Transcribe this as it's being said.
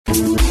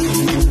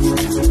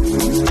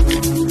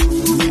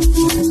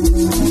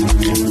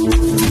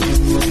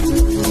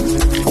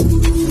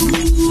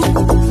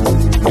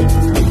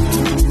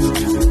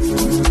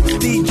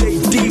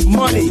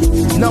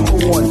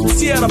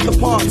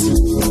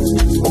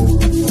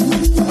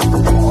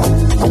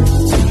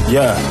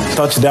Yeah,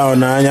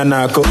 touchdown,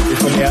 Yanako.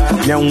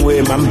 Young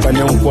way, Mampa,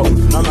 young walk.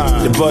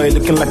 The boy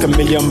looking like $1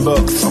 million.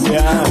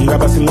 I'm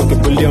gonna sing like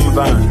 $1 billion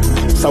van.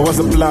 So what's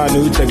the plan?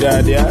 Which I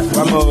got, yeah?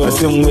 I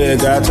sing way,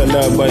 got your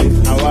love, boy.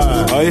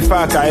 Oh, if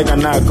I can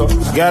knock,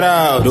 get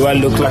out. Do I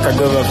look like I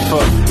give a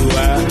fuck?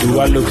 Do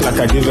I look like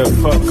I give a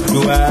fuck?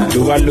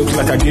 Do I look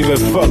like I give a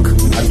fuck?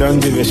 I don't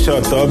give a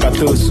shot, oh, but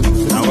do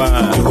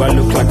I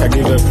look like I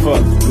give a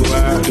fuck?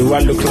 Do I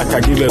look like I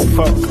give a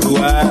fuck?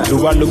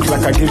 Do I look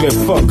like I give a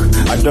fuck?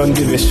 I don't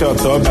give a shot,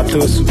 oh, but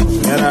do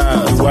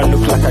I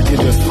look like I give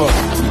a fuck?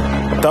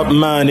 Top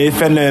man,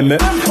 if I name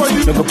it,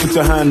 look up, put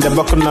your hand, the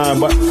buckle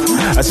number.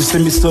 As you see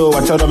me so,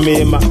 watch out on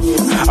me, ma.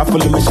 I pull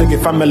me shaggy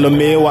family,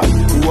 me, what?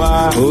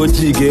 Oh,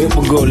 jiggy,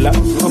 Bugola.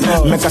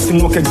 Make a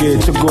sing, okay,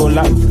 get to go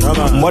la.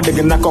 More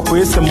than knock up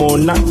with some more.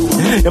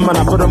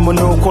 Yamana put a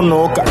mono,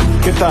 konoka.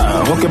 Get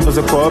out, okay, was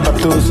a call, but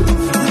those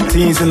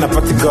teens in the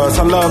party girls,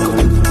 I love.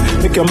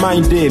 Make your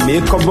mind day,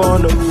 make a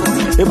bono.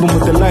 Even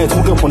with the lights,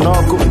 look up on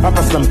Noko. I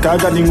pass some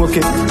cargading,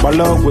 okay, but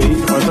long way.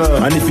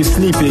 And if you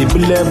sleepy,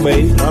 believe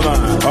way.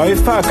 Or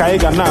if I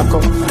got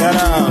Nako,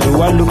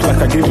 do I look like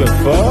I give a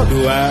fuck?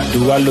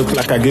 Do I look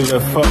like I give a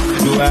fuck?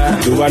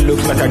 Do I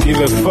look like I give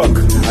a fuck?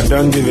 I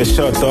don't give a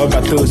shot, or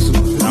Batosu.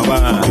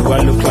 Do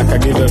I look like I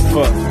give a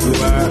fuck?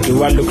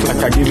 Do I look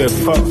like I give a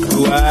fuck?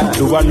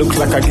 Do I look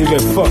like I give a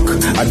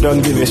fuck? I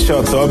don't give a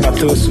shot, or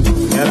Batosu.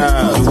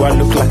 Do I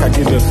look like I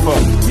give a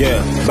fuck? Yeah,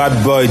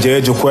 bad boy,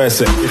 Jeju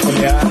Kwese.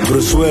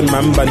 Bruce Wayne,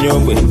 Mamba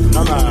Nyongwe.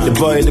 The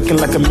boy looking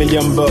like $1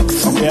 million.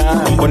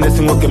 I'm gonna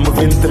sing okay,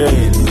 moving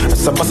train.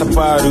 Sapa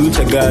reach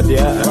a god,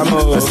 yeah.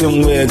 I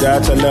sing way,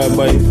 got your love,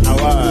 boy.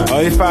 Oh,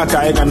 if I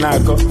can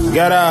knock,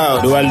 get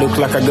out. Do I look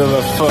like I give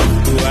a fuck?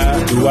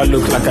 Do I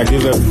look like I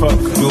give a fuck?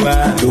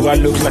 Do I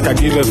look like I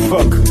give a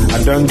fuck?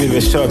 I don't give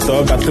a shot,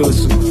 or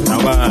Batosu.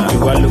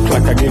 Do I look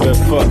like I give a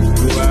fuck?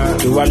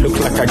 Do I look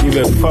like I give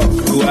a fuck?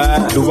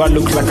 Do I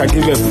look like I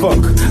give a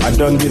fuck? I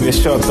don't give a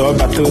shot, or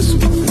Batosu.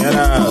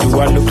 Do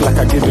I look like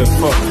I give a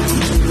fuck?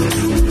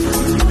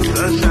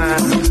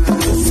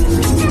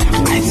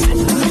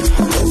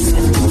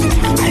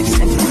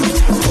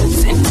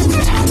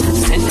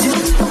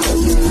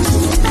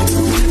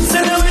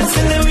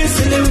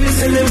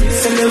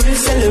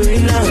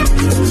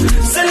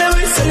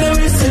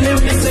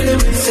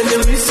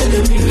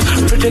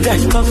 Pretty guy,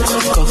 go.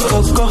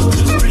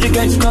 Pretty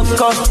guy, go.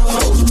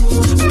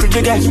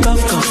 Pretty guy, go.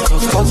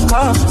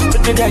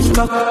 Pretty guy,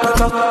 go.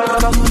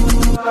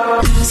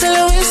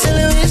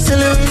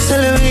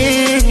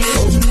 Celebrate.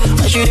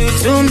 What you do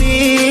to me?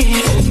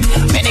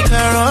 Many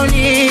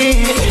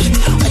caroni.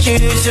 What you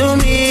do to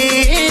me?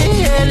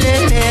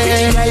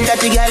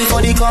 Dirty girl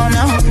for the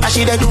corner. And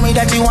she do me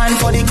dirty one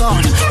for the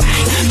corner.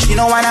 She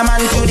don't want a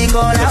man to the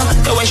corner.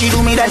 The way she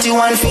do me dirty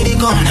one for the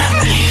corner.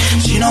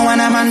 She don't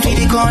want a man for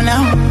the corner.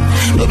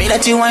 Do me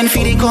dirty one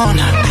for the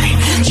corner.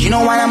 She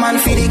don't want a man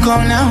for the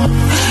corner.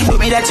 Do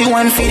me dirty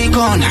one for the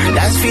corner.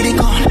 That's for the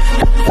corner.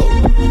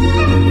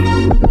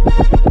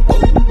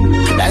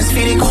 That's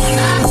for the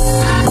corner.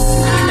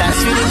 That's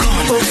for the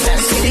corner.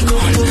 That's for the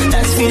corner.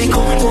 That's for the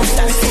corner.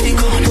 That's for the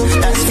corner.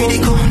 That's for the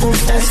corner.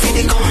 That's for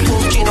the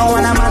corner. She don't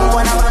want a man.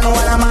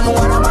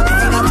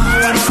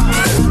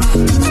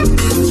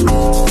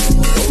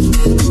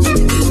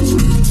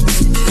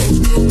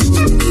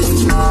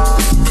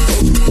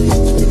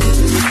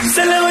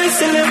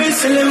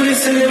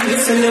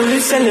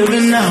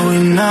 Celebrate now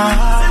and now.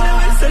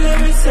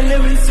 Celebrate.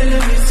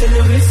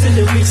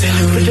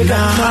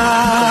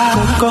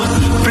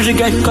 Pretty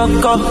guy, go.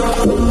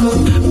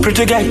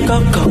 Pretty guy, go.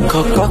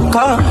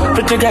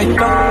 Pretty guy,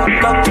 go.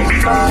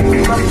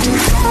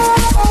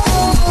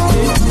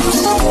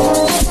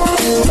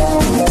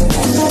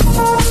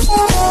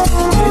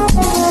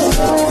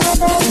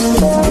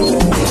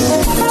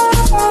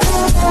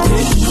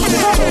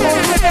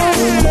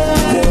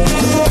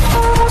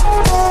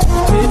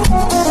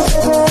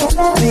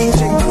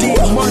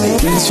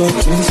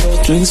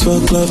 Drinks for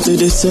club till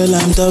they sell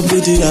and top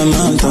with the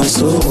amount and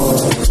so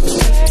on.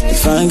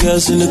 Fine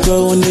girls in the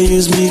club when they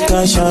use me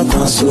cash up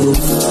and so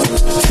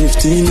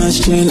 15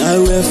 chain I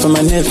wear for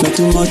my neck, not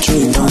too much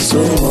weight and so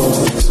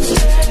on.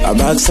 A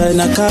backside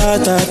na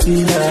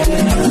caterpillar.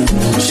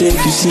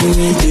 Shake you see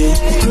me there.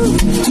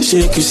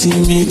 Shake you see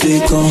me they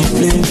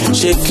complain.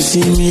 Shake you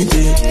see me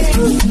there.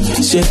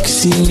 Shake you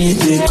see me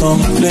they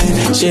complain.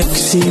 Shake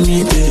you see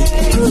me there.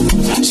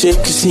 Shake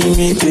you see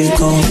me they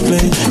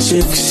complain.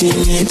 Shake you see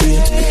me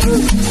there.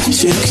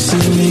 Shake you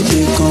see me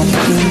they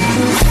complain.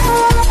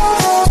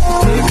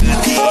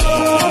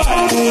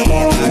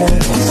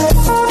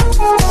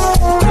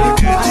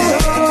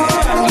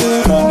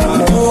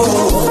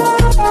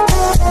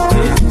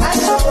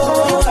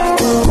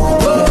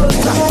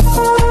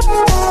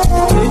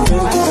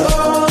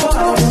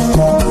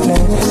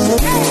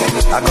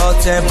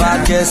 10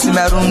 bad girls in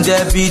my room, they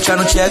be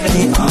trying to check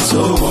me.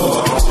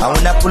 And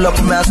when I pull up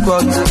in my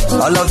squad,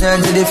 all of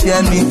them they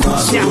fear me.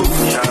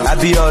 I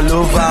be all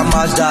over,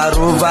 Mazda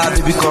Rover,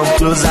 baby come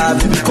closer,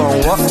 baby come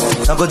walk.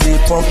 Now go dey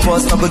pump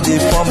us, now go dey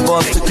pump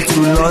us, take it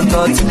to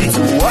London, take it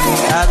to what?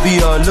 I be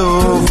all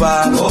over,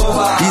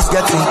 it's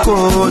getting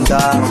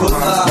colder.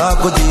 Now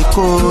go dey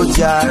cold,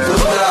 yeah,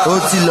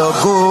 till I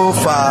go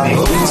far.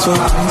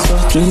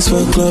 Drinks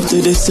for club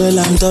till they sell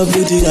and double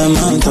the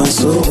amount and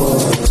so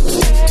on.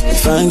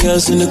 Fine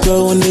girls in the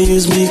club when they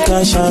use me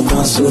cash up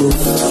and so.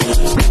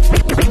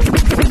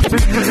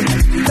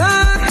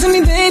 Talk to me,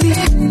 baby.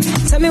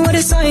 Tell me what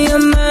is on your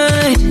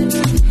mind.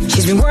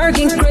 She's been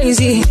working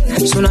crazy,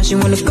 so now she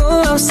wanna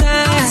go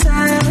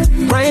outside.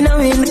 Right now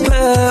in the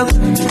club,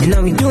 and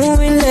now we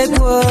doing leg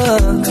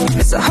work.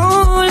 It's a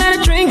whole lot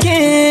of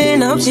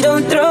drinking, I hope she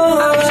don't throw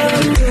up.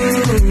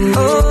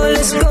 Oh,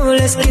 let's go,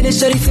 let's get it,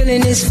 shorty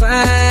feeling this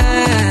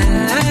fire.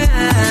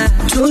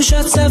 2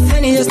 shots of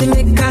Henny just to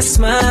make her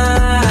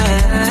smile.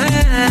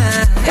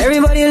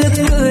 Everybody look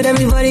good,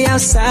 everybody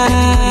outside.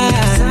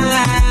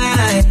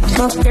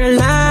 Oh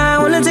girl, I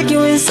wanna take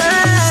you inside.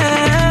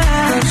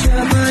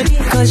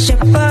 Cause your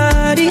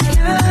body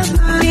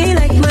be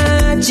like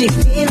magic.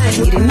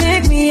 It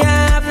make me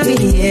happy,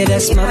 yeah,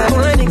 that's my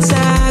point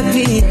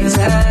exactly.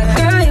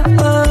 Girl, your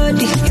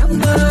body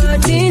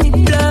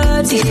need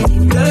bloody.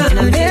 And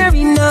I'm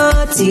very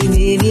naughty,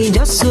 baby,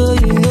 just so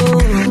you know.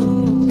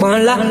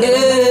 One la,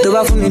 do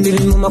it for me,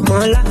 baby, mama,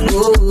 one la.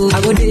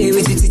 I go there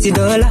with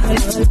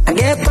 $50. I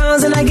get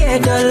pounds and I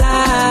get dollars.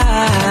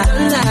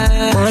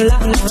 One la,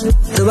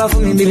 do it for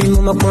me, baby,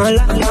 mama, one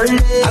la. I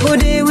go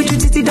there with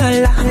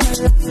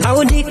 $50. I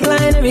would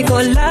decline every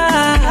call.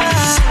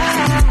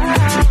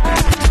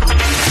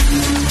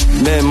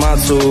 Men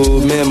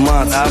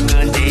mat,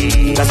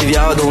 that's if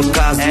y'all don't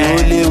cast. The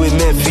only way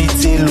men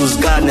fit lose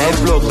God. Now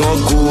block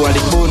don't go and the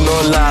phone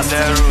don't last.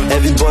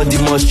 Everybody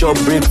must chop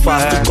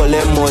breakfast to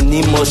collect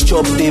money, must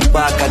chop pay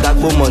back. I got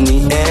go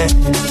money,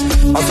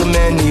 Also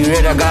many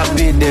red, I got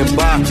paid them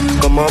back.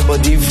 Come on,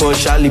 body for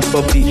Charlie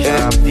Puppy,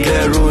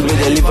 Clear road, may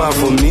they live out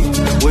for me.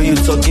 When you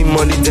talking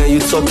money, then you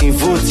talking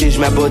voltage.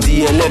 My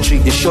body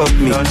electric, they shock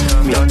me.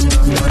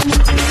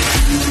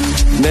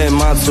 Men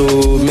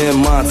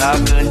mat,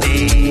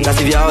 that's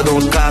if y'all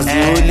don't cast. The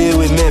only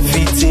way men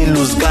fit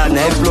lose God.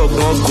 Now block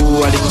don't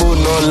go and the phone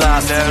don't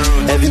last.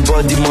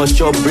 Everybody must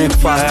chop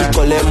breakfast to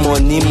collect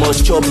money,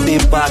 must chop pay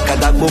back. I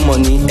got go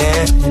money,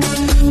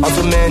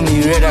 Also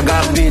many red, I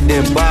got paid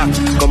them back.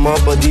 Come on,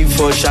 body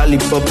for Charlie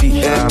Puppy,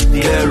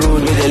 Clear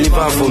road, may they live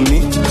out for me.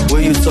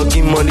 When you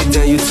talking money,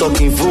 then you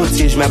talking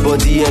voltage. My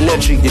body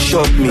electric, they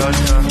shock me.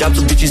 Jump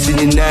to bitches in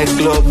the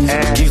nightclub.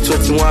 Give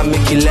 21,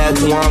 make it like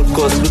one,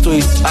 cause Pluto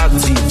is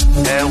active.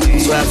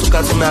 So I took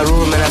her to my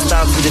room and I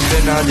start to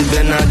depend on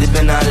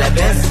la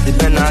best.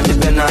 Depend on la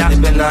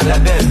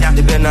best.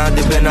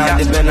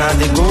 Depend on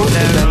the go,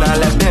 depend on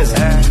la best.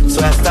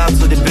 So I start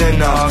to depend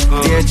now.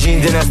 The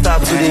engine, then I start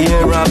to the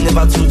year round.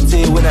 Never to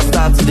take when I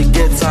start to the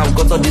get time.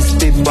 Got all this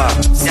paper.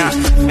 See,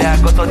 I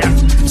got all that.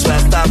 So I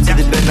start to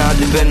depend on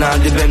la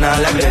best. Depend on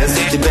la best.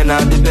 Depend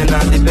on the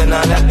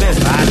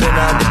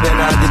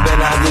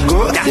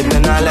go,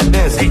 depend on la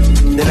best.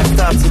 Then I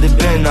start to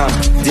depend on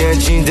the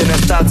engine, then I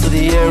start to the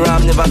year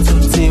round. Never to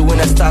take when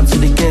I start to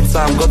the get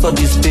time. Got all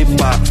this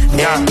paper.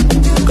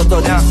 Got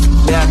all that.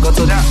 Got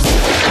all that.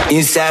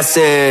 Inside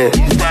say,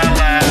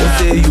 don't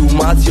say you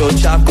match your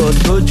chakos,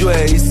 no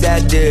joy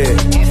inside there.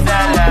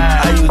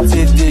 How you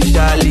take the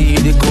Charlie, you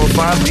the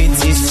confirm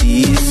BTC.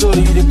 So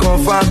you the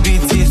confirm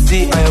BTC,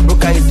 and your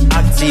broker is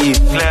active.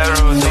 Clear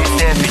road, so you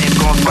say you the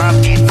confirm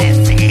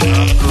BTC.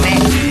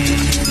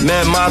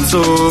 Men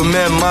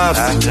mat,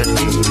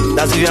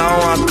 that's if you don't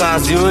want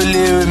cars. The only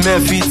way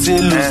men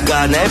fit lose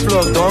God. Now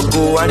block don't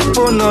go and the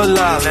phone no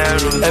laugh.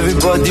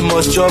 Everybody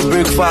must chop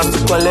breakfast to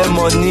collect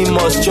money,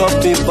 must chop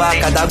pay back.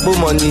 I got go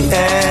money,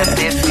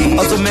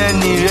 Also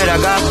many red, I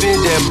got paid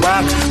them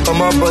back.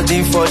 Come on,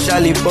 body for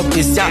Charlie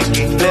Puppy,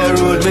 Clear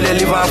road, may they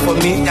live out for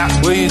me.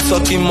 When you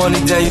talking money,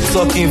 then you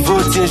talking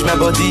voltage. My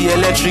body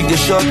electric, they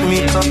shock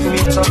me.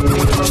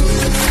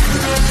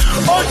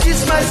 Oh,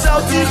 kiss my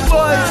Saudi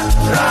boy.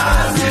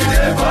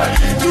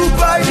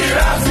 Dubai,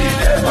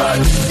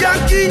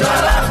 Yankee,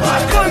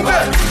 come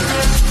back.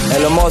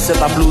 Elon Musk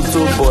set a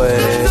Pluto boy,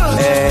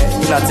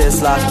 in a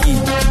Tesla key,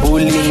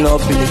 pulling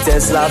up in the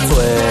Tesla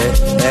toy,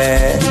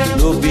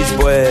 no bitch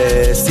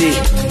boy, see,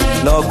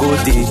 no go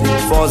day,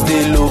 first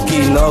day low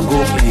key, no go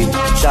play,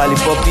 Charlie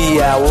Puppy,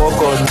 I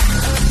walk on.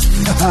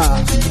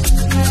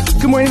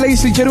 Good morning,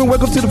 ladies and gentlemen.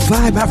 Welcome to the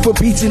Vibe.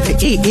 AFROBEATS in the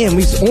AM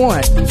is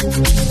on.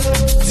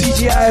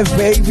 TGIF,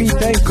 baby.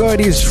 Thank God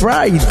it's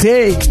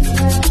Friday.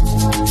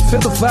 Feel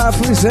the vibe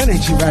from this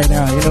energy right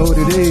now. You know what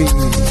it is.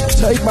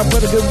 Take my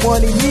brother good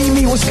morning.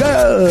 Mimi, what's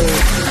good?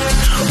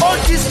 Oh,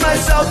 kiss my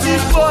Saudi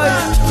boy.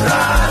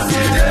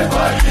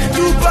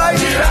 Dubai,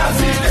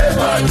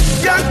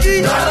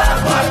 Yankee,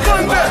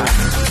 come back.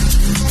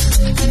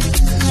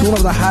 It's one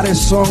of the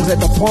hottest songs at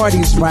the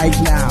parties right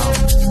now.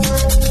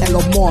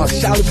 Elon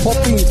Musk, Charlie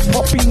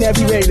popping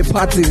everywhere in the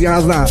parties, you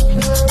know.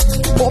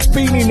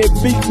 Popping in a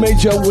big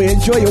major way.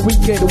 Enjoy your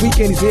weekend. The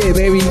weekend is here,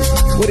 baby.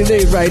 What it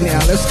is right now.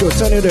 Let's go.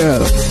 Turn it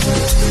up.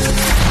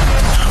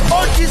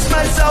 Oh, this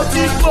my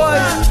Saudi boy.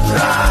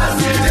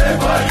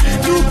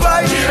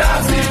 Dubai.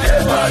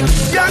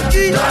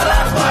 Yankee.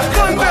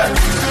 Come back.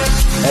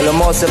 Elon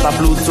Musk set a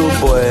Pluto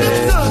boy,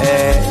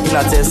 in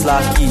a Tesla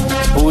key,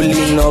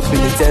 pulling up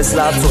in the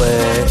Tesla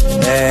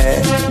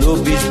toy, low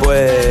beach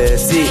boy,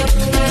 see,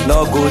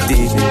 no go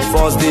day,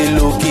 first day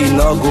low key,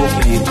 no go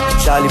play,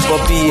 Charlie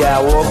Poppy, I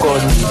walk on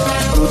it,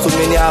 Pluto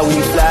mania, we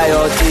fly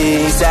all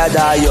day, inside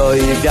that yo,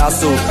 if ya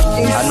so,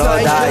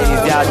 another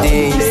if ya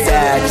day,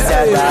 inside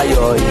that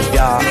yo, if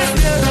ya,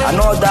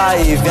 another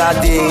if ya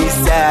day,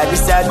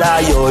 inside that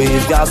yo,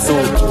 if ya so,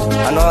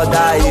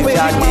 another if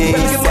ya day,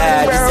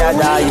 inside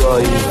that yo,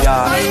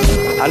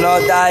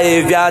 another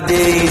if ya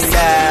dey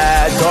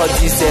inside, God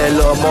this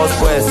Elon Musk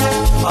quest,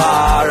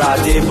 para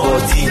dey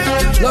body,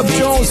 Love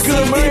Jones,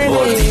 good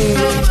morning.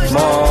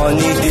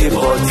 Money dey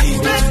body,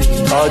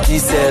 God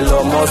this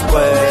Elon Musk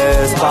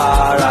quest,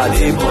 para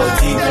dey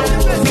body,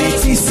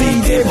 BTC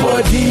dey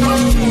body.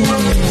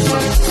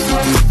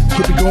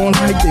 Keep it going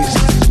like this.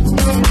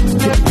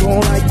 Keep it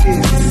going like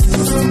this.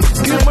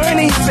 Good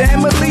morning,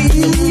 family.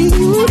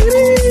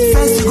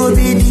 First you go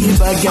be the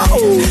bad guy,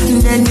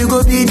 then you go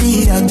be the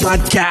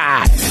Bad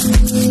guy.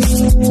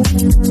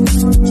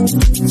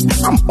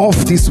 I'm off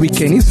this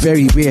weekend. It's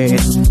very weird.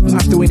 I'm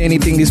not doing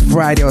anything this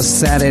Friday or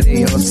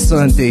Saturday or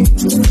Sunday.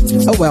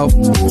 Oh well.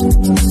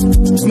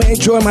 I'm gonna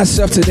enjoy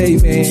myself today,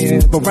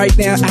 man. But right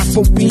now,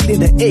 Afrobeat in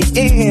the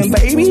AM,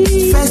 baby.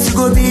 First you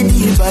go be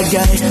the bad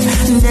guy,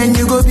 then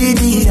you go be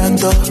the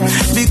actor.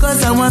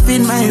 Because I want to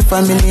feed my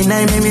family,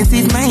 now make me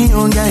feed my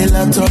own guy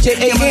laptop.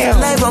 JAM.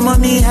 Life on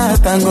money, I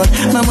thank God.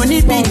 My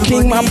money big.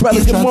 King, my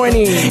brother, good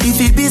morning. If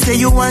you be say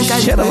you want to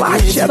Shed a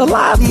light,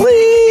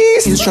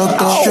 please.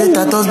 Instructor straight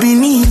out of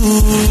Benin.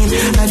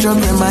 I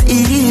dropped in my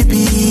EP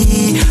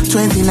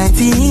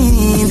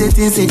 2019. The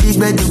things say big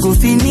bed to go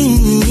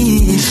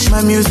finish.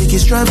 My music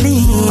is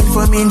traveling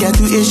from India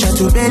to Asia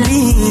to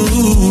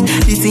Berlin.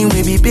 This thing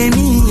will be pay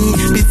me.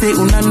 They say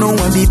una no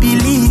one be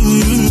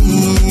believe.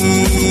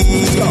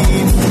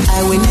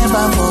 I will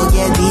never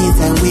forget this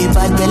and we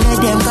bad belly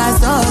them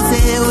cast us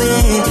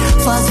away.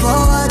 Fast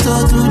forward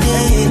to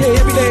today.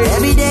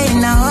 Every day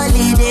in a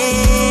holiday.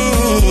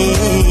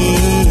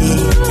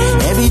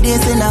 Every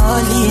day's in a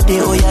holiday.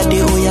 Oh yeah,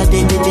 day, oh yeah,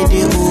 day, oh yeah.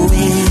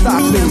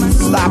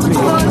 Stop it.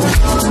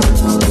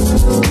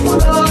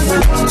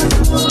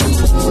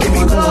 Give me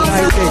going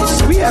like this.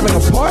 We having a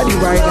party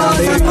right now,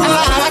 baby.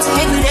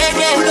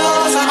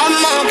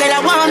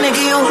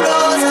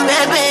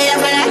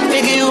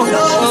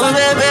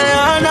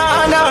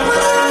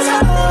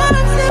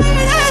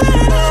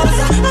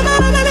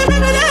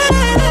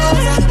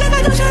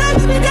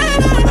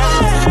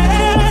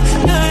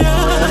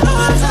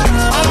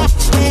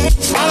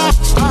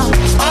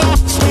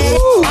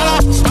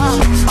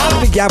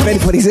 Y'all ready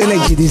for this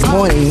energy this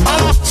morning?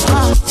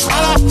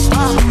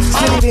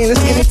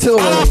 Let's get into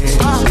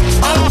it.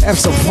 Have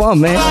some fun,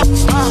 man.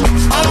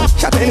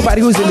 Shout out to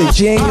anybody who's in the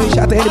gym. Shout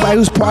out to anybody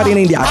who's partying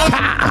in their car.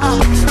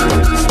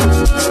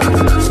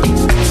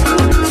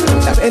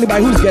 Shout out to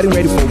anybody who's getting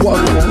ready for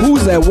work.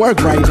 Who's at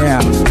work right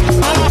now?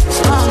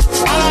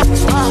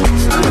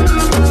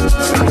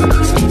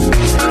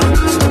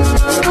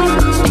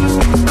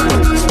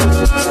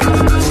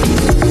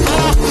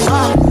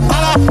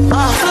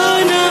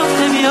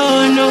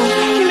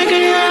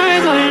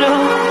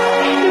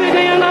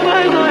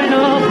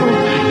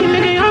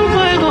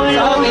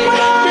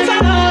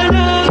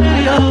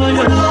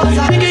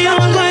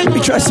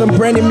 Try some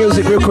brand new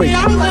music real quick.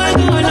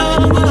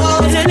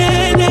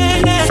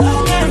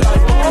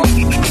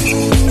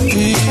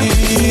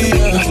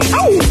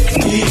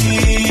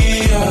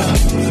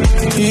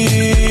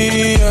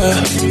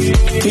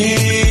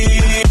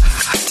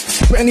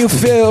 Brand new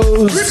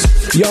feels.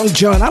 Young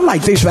John, I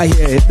like this right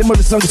here. The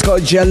mother song is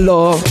called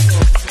Jello.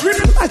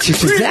 Watch it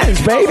to dance,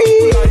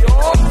 baby.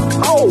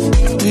 Oh,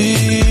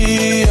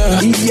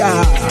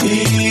 yeah.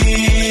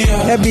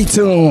 Heavy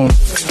tune.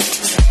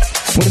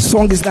 When the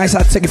song is nice,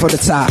 I take it for the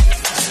top.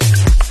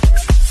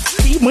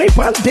 See my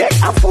on deck,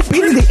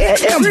 Afrobeat in the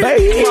AM,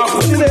 baby.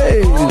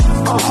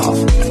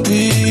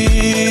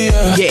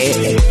 Yeah.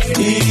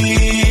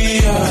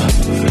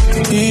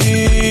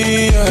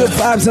 Good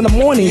vibes in the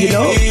morning, you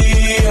know.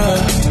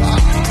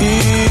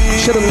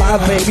 Shit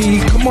alive, baby.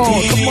 Come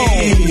on.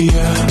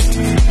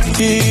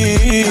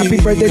 Happy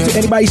birthday to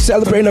anybody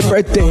celebrating a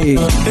birthday.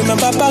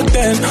 Remember back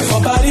then, for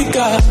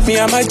Barika, me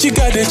and my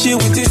chica, they chill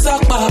with the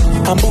Sakpa.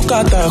 And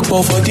Bukata,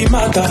 for the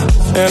matter.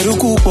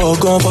 Eruku,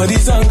 gone for the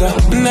Zanga.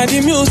 Now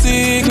the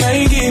music, now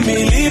you give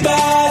me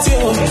liberty.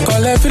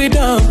 Call it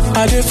freedom,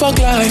 I dey fuck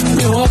life.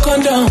 Me walk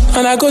on down,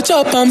 and I go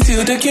chop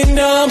till the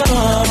kingdom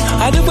come.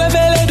 I do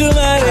bele do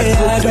my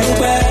I do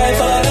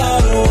for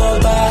the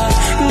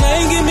now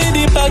you give me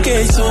the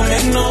package, so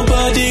make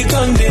nobody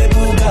come de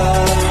buga.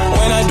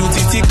 When I do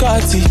Titi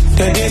Kati,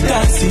 they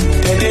taxi,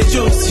 they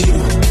josi.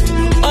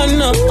 Oh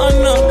no.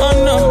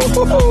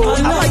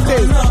 I like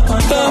this.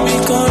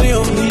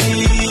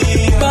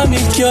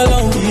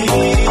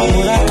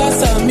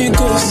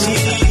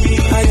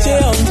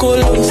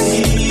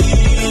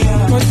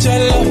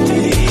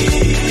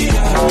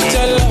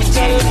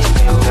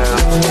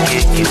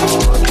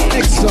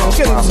 Next song,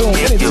 get it zone,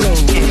 get it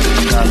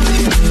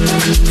zone.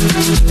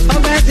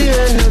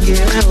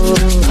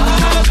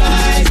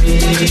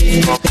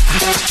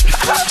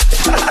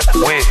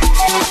 Wait.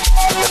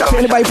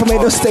 Anybody from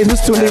Edo State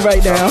who's tuning in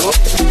right now?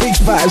 Big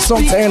Five,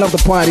 song tearing up the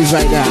parties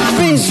right now.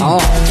 Oh.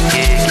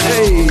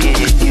 Hey.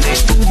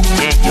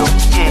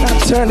 Can I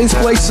turn this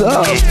place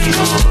up?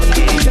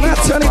 Can I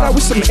turn it up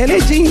with some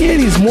energy here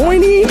this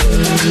morning?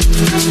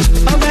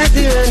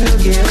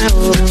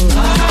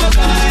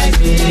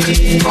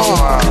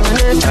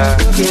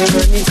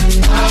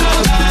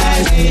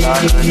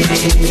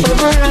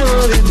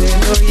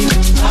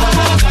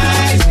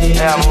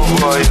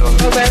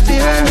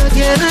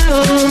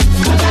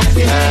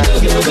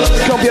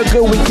 It's gonna be a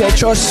good weekend,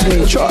 trust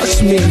me,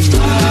 trust me.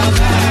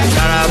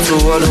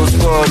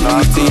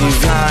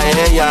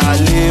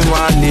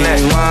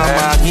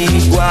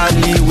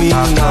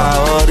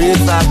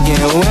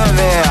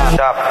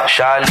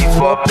 Charlie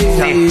Pop,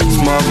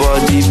 small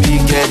body,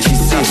 big edgy,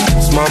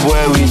 small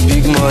boy with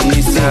big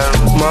money,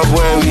 small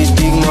boy with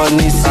big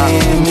money,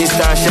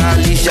 Mr.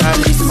 Charlie,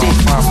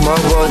 small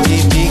body,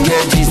 big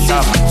edgy,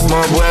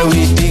 small boy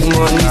with big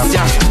money,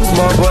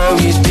 small boy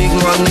with big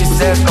money,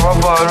 come on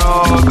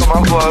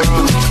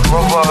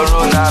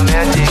borrow, now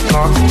magic,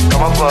 come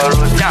on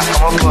borrow, now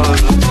magic,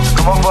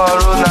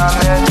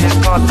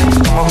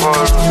 come on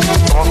borrow,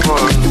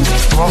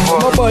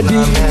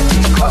 body.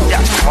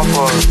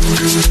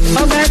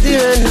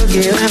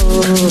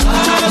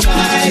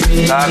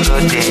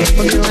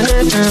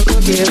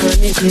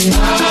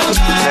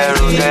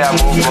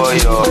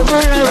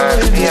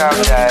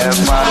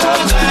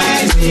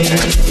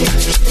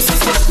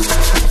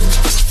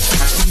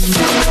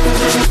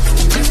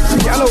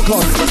 Yellow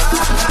clock.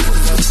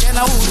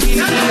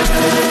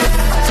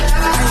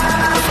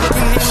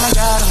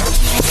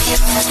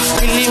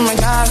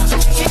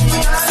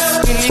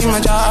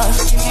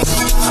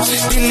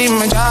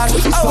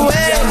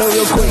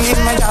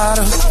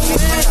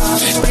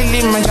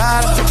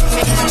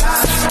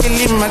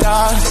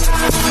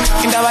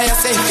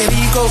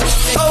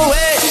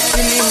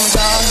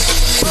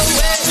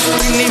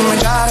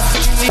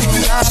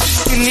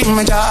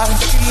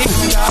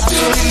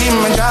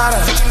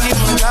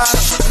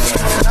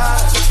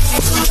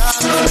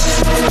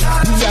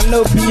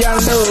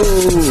 Piano.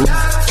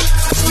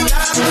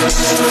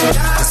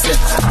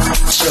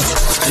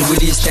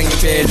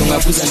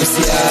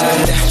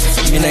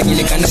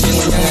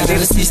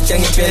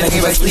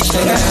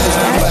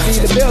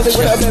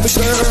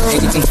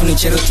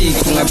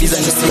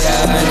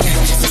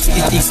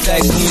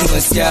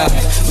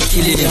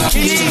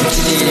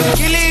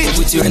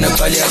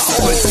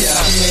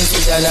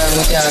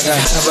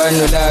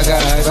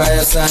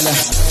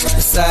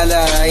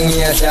 Sala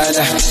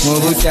ngiyadlala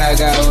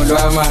ngokutaka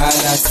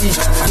olwamahala si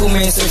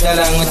kumeso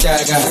dlala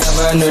ngotaka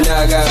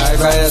abanolaka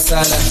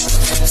bayasala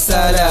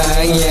sala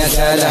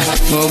ngiyadlala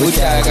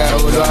ngokutaka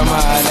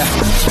olwamahala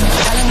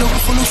ala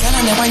lokufuna udlala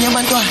nabanye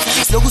abantwana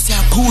lokhu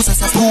siyaphuza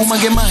siyaphuma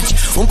ngemanje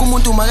wonke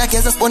umuntu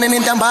makageza sibonene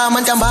ntambama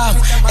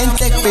and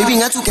like baby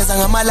ngathi ugeza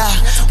ngamala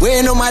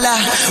wena nomala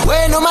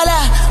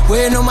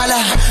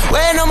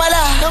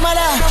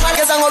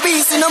geza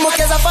ngobisi noma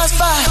ugeza fast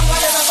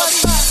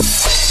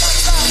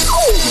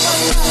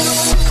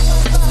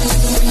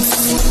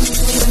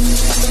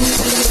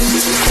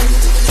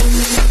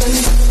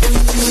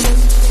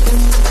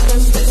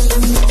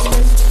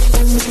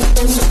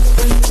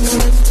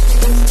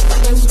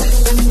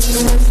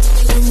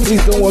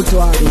Please don't work too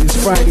hard,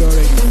 it's Friday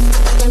already.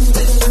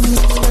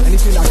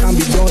 Anything that can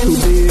be done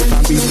today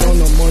can be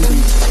done on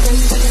Monday.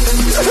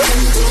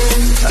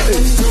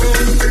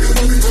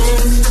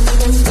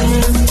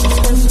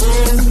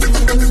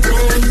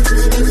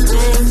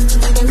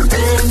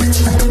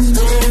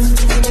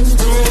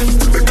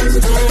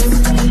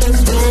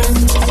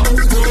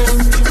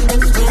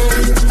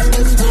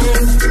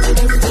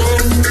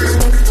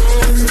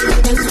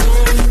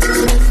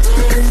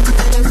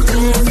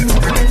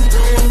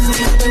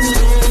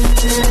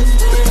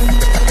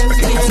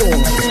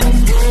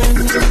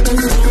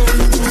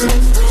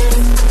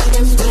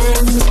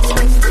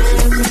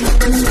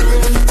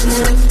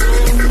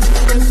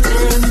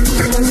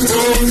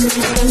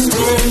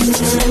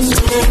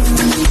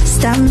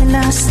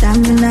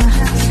 Stamina,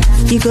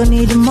 you gon'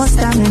 need more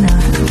stamina.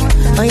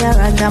 Oh yeah,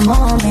 I got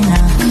more mina.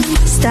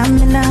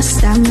 Stamina,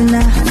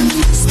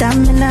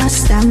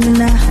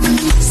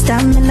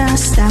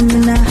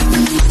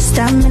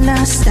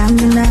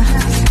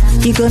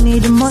 you gon'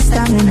 need more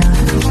stamina.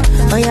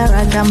 Oh, yeah,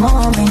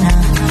 Ragamomina.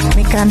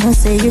 Make I know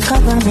say you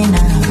cover me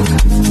now.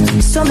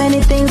 So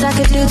many things I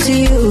could do to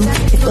you.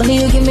 If only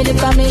you give me the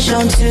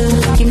permission to.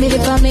 Give me the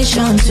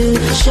permission to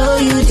show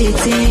you the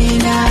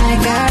thing I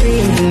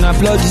carry. I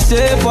plug the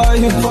say for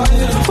you.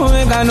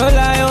 Make I no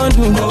lie on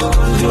you.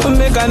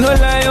 Make I no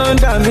lie on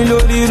you.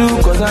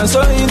 Cause I'm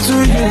so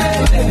into you.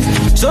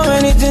 So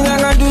many things I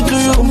can do to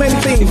you. So many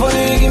things. If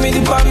only you give me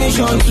the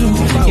permission to.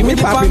 Give me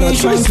the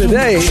permission to.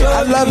 Today. I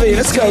love it.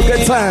 Let's go.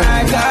 Good time.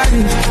 Now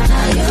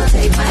you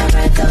take my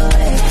breath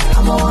away.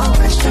 I'm a one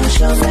question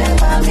show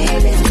by me.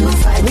 Let's do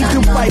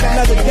fight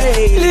another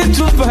day. Let's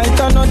do fight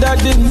another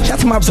day. Shout out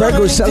to my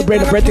brother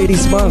celebrating the birthday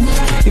this month.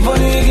 If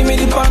only you give me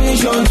the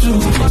permission to.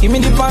 Give me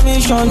the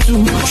permission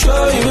to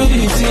show you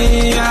the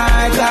thing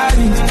I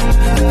carry.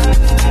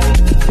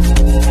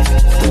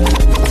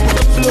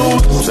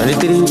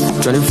 23,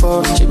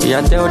 24, maybe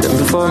I tell them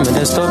before, me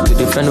they stop to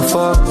defend the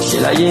fall. She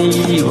like, yeah,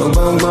 23,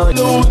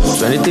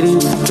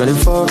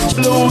 24,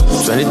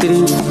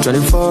 23,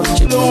 24,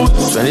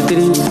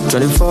 23,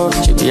 24,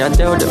 maybe I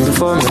tell them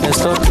before, me they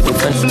stop to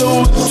defend the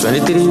fall.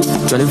 23,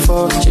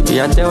 24,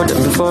 maybe I tell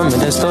them before, me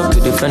they stop to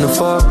defend the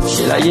fall.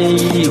 She like, yeah,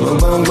 you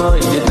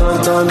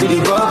don't be the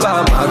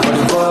rubber, I'm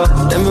gonna fall.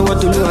 Tell me what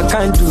to do, I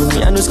can't do,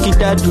 me I know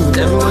skid I do.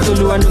 Tell me what to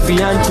do, I know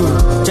beyond do.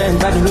 Giant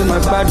bad, know my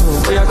bad,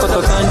 boy, I got to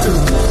can't do.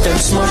 Them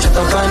small shut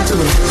up and do.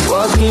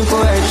 Walking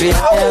poetry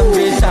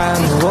every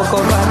time. Walk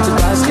over to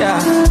Gaskia.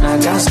 Now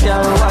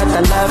Gaskia, what I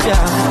love ya.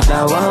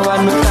 Now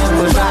one no time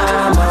for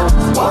drama.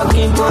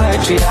 Walking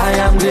poetry, I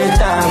am great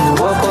time.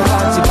 Walk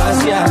over to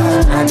Gaskia.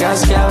 Now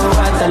Gaskia,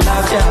 what I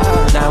love ya.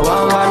 Now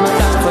one no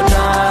time for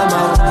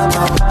drama.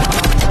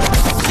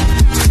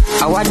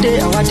 Our day,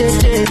 our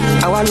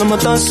no more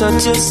done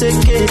such a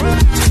secret.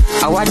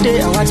 Our day.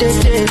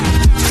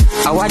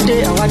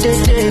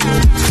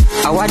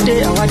 Our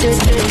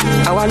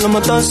no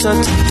more done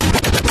such.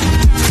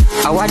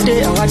 Our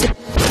day.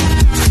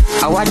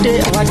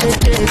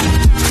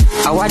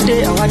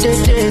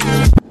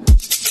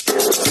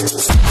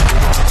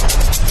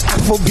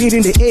 Afrobeat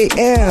in the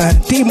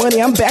AM.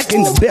 D-Money, I'm back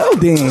in the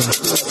building.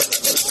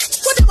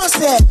 What am I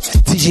saying?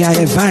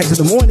 TGI vibes in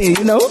the morning,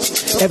 you know.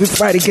 Every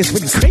Friday gets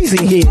pretty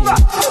crazy here.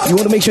 You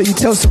want to make sure you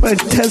tell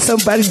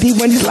somebody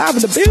D-Money's live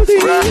in the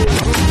building.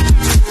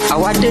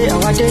 Our day.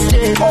 Our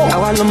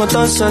no more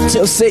done such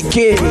a sick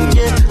kid.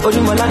 Only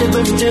my lady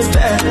baby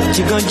fair.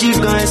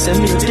 Jigan, send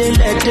me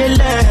dele.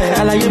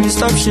 Alaye mi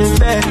stop shit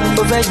fair.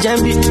 Over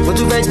jambi, go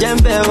to bed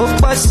jambe. O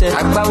passe.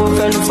 Agba wo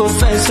fẹ́ lu fo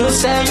fẹ́ so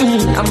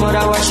sẹ́yìn.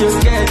 Amora wa ṣe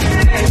get.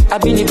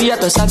 Abínibí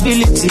yàtọ̀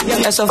stability.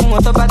 Ẹ sọ fún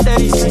wọn tó bá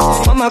tẹ̀rì.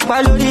 Wọ́n máa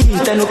pa lórí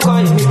ìtẹnu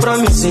kan mi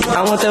promise.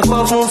 Àwọn tẹ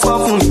fọ́ fún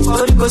mi.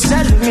 Torí kò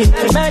sẹ́lù mi.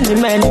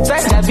 Mẹ́ni fẹ́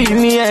dàbí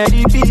mi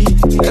ẹ̀rí bí.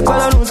 Ẹ̀kọ́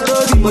lọ́run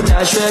torí mo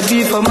daṣọ ẹbí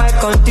for my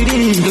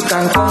country. You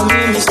can call me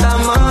Mr.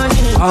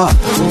 Money.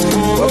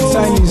 What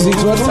time is it?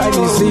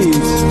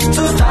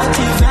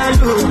 2:30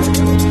 value.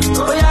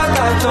 Oh yeah,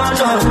 got on.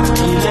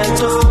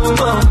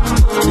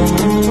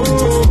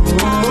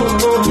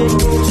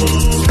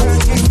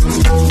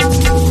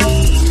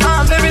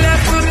 Baby,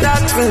 let's do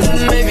that thing.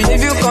 Maybe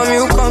if you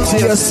come, see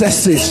your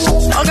sessions.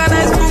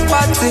 Organize group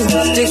party.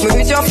 Take me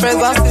with your friends,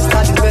 but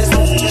sister the best.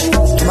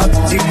 But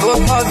the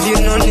both of you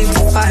no need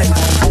to fight.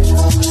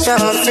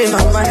 Shall I free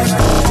my mind?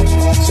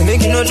 So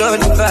make you know the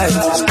vibe.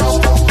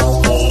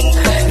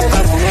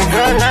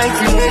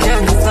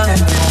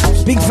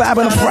 Big vibe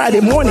on a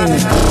Friday morning.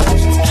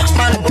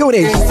 Do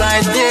this.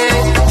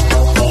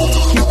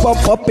 Keep on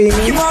popping.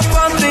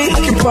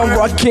 Keep on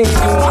rocking.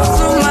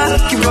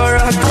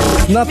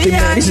 Nothing,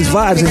 man. This is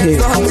vibes in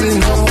here.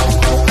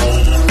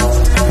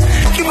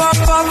 Keep on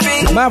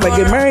popping. Mama,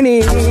 get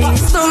money.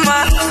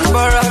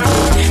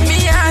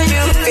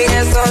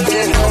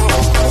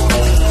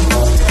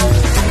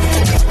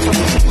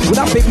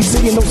 Without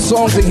babysitting, no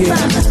songs in here.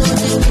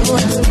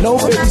 No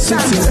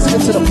babysitting. Let's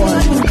get to the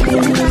party.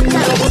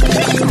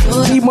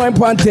 D-Money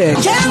Ponte.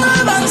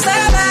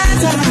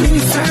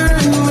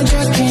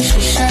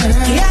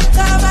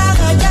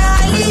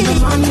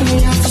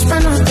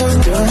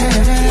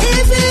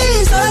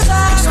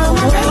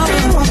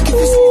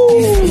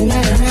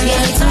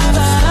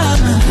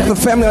 Have a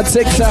family on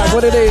TikTok.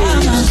 What it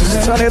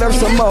is? Turn it up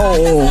some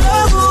more.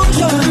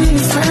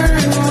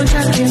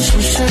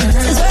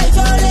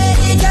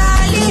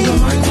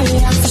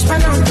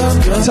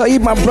 Tell you,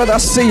 my brother, I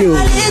see you.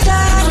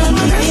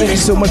 Thank you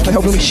so much for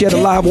helping me share the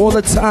live all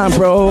the time,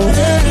 bro. Let's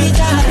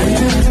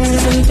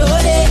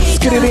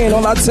get it in,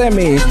 all that tell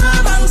me.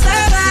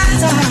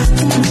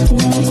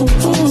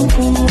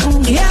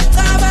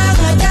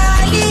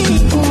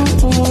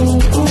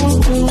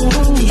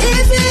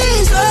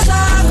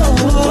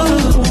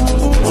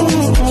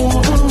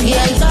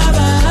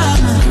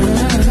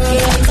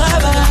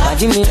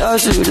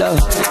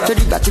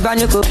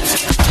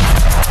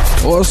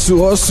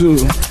 Osu.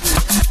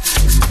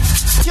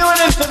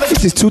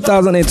 This is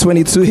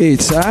 2022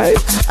 hits, alright?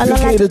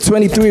 Looking at the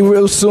 23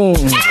 real soon.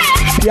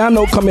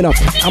 Piano coming up.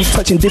 I'm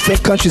touching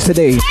different countries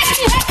today.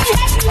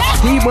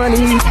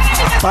 D-Money.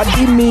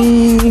 Pàdí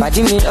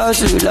mi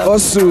ọ̀sùn.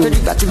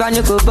 Tójú bá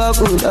ní kò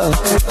bọ́ọ̀kù lọ.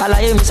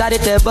 Àlàyé mi sáré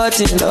tẹ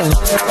bọ́ọ̀tì lọ.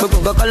 Gbogbo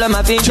nǹkan kọ́ ló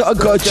máa fi ń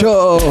jọgọjọ.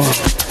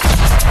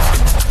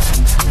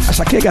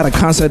 Ashake got a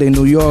concert in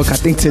New York, I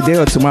think today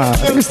or tomorrow. I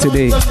think it's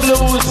today. It's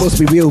supposed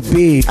to be real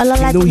big in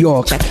New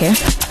York.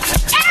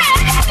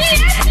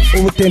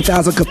 Over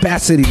 10,000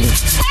 capacity.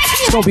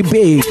 It's gonna be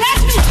big.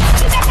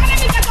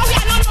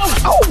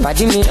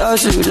 Pàdí mi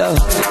ọ̀sùn lọ.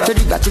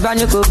 Tójú bá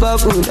ní kò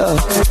bọ́ọ̀kù lọ.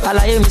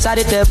 Àlàyé mi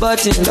sáré tẹ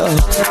bọ́ọ̀tì lọ.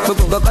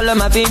 Gbogbo nǹkan kọ́ ló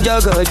máa fi ń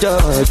jọgọjọ.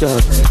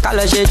 Ká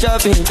lọ ṣe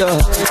shopping jọ.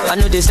 I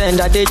know they send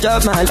that they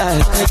job my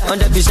life.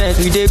 100%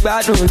 we dey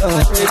gbádùn lọ.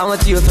 Àwọn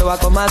tí o fẹ́ wa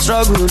kọ́ máa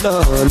struggle lọ.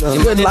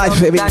 Good life,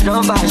 baby.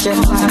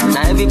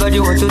 Now everybody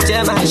want to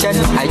tear my shirt.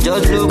 I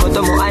just blow but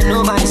I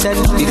know myself.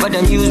 Before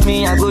them use me,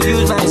 I go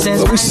use myself.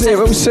 What we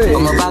say?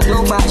 I'm about to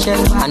pass it.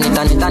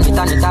 Anita,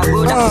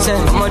 go down set.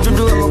 I'm going to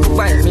do it, I'm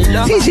going to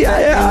love.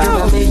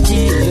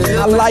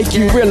 I like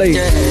you, really.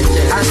 I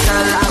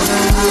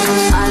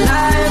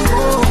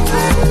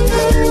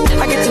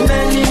get too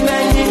many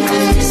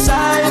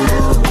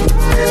disciples.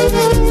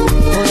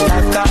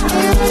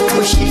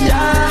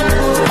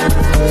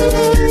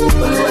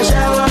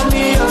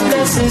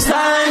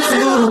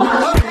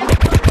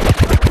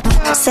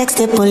 Sex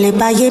tape only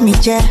buy me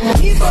jet.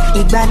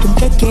 Ìgbádùn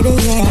kékeré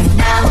yẹn.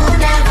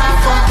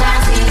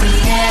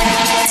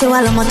 So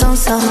all of my don't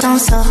so.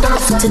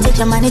 To take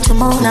your money to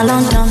move na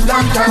London.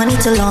 Money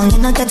too long, you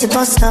don't get to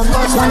bust up.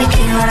 Money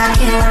can't.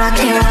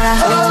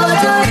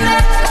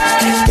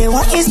 They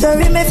want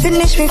history, may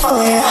finish me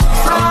for ya.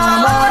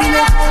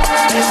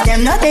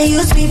 Them not they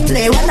use me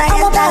play when I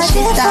hit that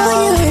shit down.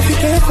 You if you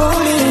care for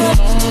me.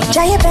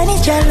 Jaya Benny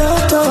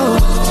Jalotto.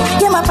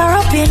 Yeah, my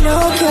para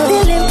Pinocchio.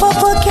 Feeling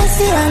Popo,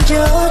 Casey and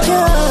Jojo.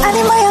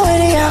 Anima where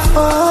they are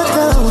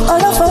photo.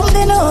 All of them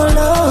they know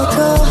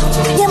loco.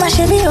 Yeah, my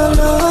Chevy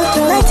Oloto.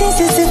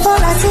 1964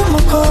 Latin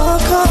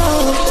Mukoko.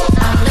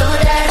 I'm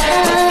loaded.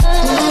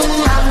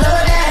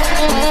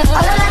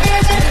 All of my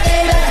days is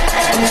baby.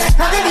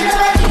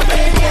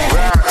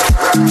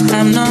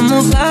 I'm not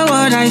moved by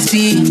what I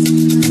see.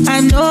 I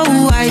know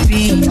who I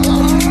be.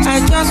 I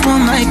just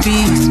want my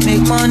peace,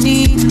 make money,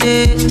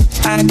 yeah.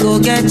 I go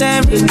get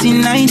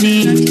everything I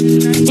need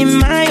in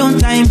my own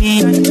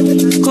timing.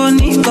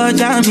 Koni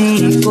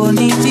Kojami,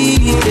 Koni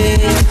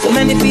Tide. So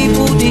many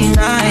people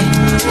deny.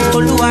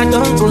 Oluwa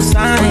don't go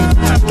sign.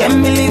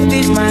 Can't believe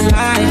this my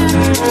life.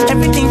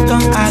 Everything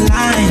don't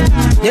align.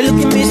 They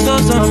look at me so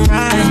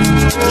surprised.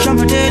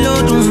 Somebody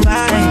low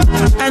Dubai.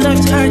 I know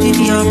turn in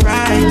your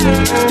pride.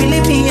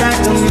 Believe me, I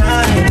don't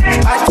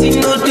mind. I think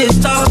no they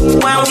stop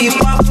when we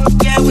pop.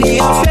 Yeah, we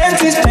are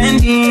plenty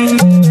spending.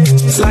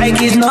 It's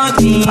like it's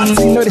nothing. I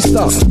think no they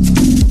stop.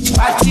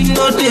 I think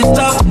no they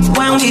stop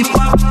when we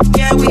pop.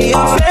 Yeah, we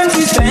are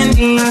plenty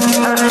spending.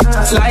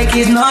 It's like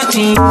it's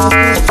nothing.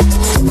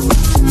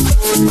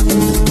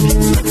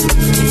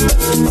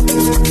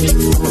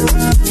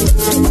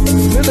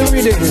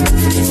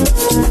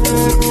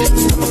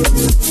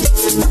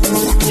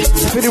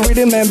 Feel the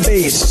rhythm and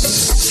bass.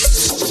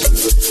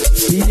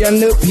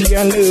 Piano.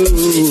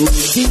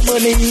 Keep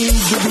money,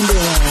 give me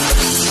down.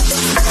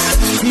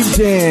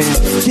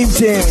 Keep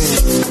jam.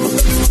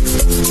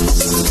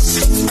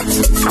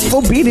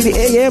 Afrobeat in the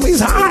AM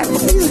is hot.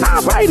 It's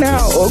hot right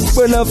now.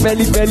 Open up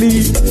belly.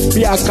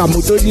 Be a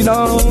kamuto, you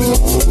know.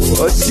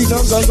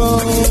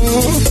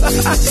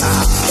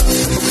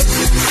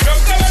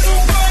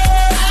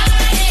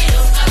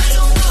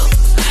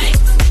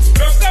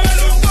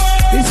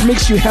 This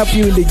mix should help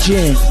you in the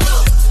gym.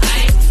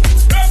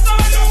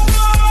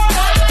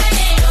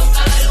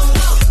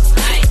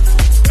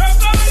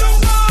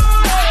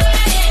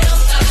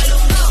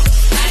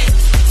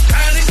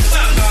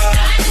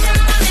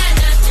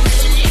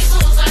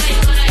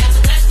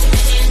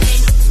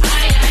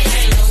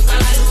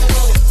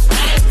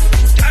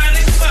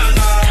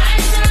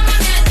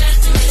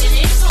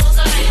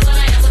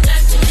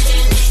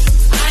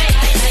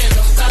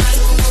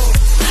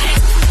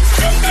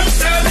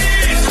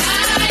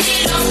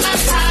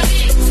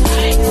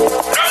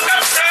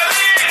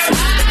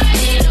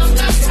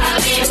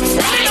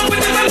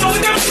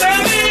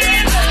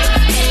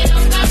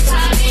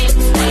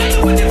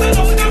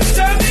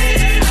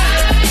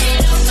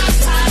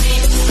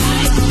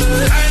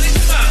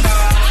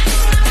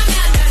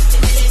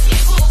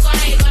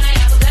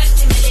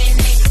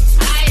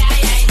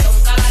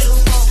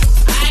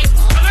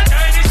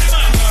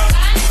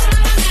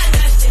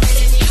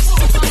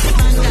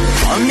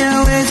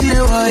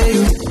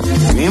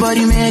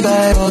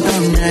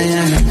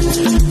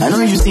 I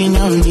know you seen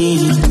on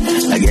me.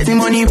 I get the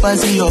money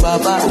passing your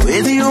papa.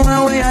 Waiting your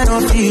one way, I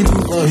don't feel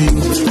for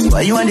you.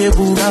 Why you want the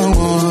boo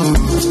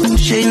down?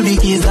 Share you be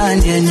kiss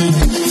and any.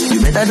 You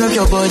better drop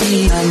your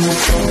body and move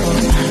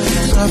forward.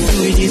 Soft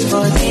with this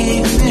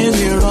body,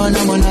 baby run,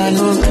 I'm on a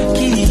low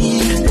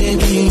key.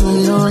 Baby, you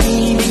know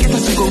me. Get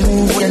us to go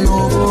move when no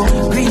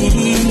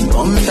breathe.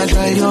 Come to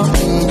drive your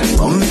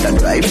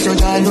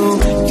jalo.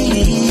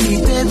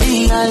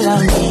 Baby, allow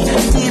me.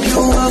 If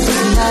you want to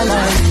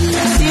allow me.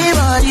 See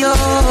what you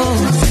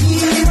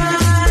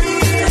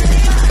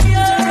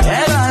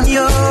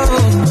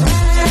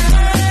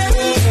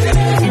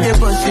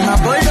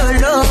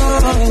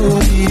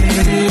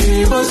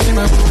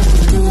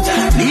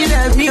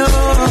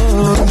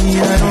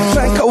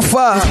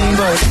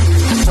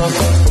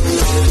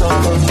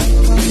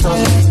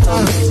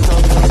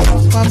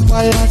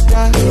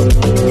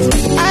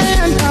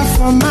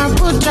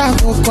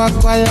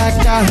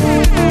kwakwalata.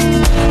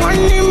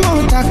 Money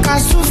mota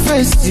kasu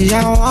face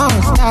ya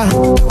wanta.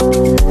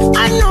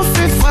 I know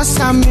fit for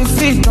some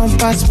if it don't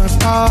pass my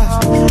power.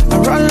 I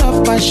roll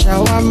up a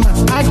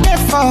shawarma, I get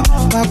for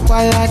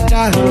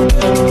kwakwalata.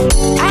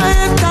 I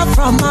enter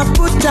from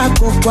Abuja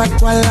go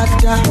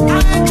kwakwalata.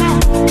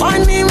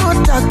 Money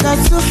mota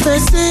kasu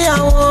face ya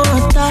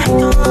wanta.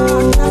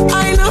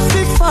 I know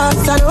fit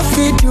fast, I don't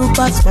fit do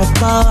pass my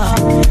power.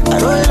 I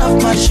roll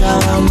up my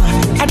shawarma,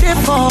 I get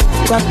for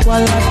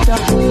kwakwalata.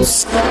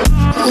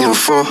 You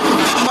for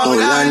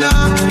Maulana,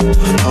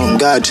 on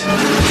God,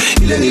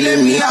 you let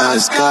me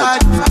ask God.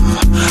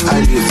 I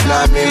live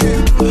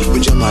flaming,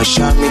 with your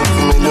mashami,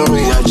 me no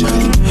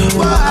reaction.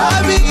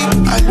 Wahabi,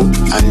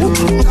 I look,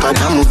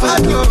 Mukadamu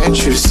Vado,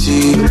 can't you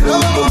see?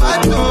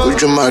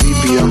 With your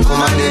Maribia, come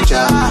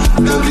manager.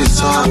 Love this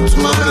song,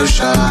 tomorrow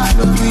shot.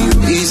 Love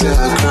you, easy a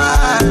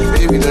cry.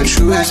 Baby, don't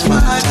you waste my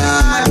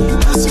time.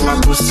 I see my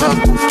boots up,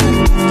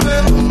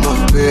 I'm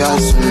up where I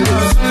soon.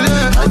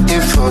 I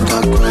did for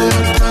that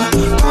quality.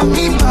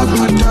 Mommy,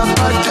 Baba,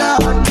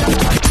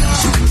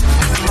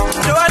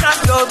 Joanna,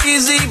 your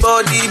busy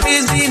body,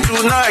 busy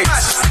tonight.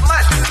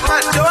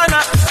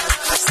 Joanna,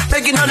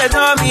 making all the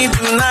dummy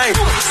tonight.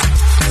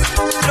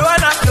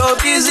 Joanna, your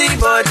busy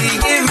body,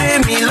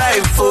 giving me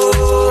life,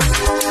 oh,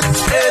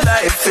 hey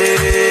life,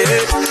 hey.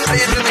 How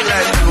you do me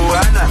like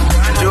Joanna,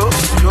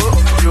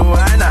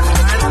 Joanna?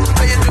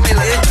 How you do me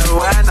like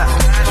Joanna,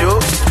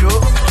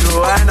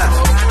 Joanna?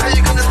 How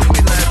you gonna do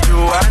me like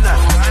Joanna,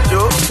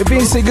 The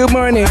bean say good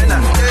morning. Hey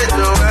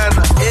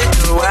Joanna,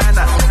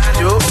 Joanna.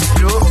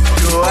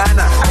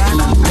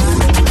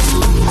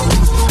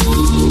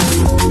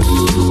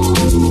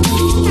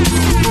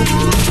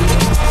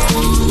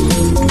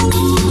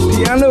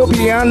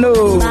 Piano.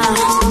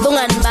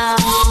 Bungan ba,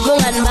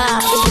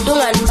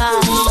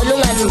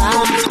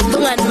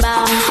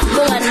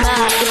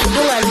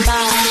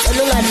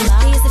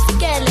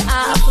 isifikele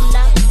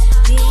afuna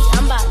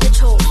ngihamba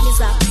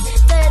nethoniza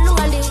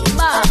selungandi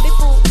ba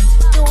bipu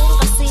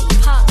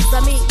tungasipha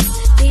zami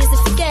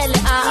isifikele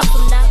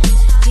afuna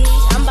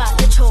ngihamba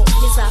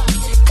nethoniza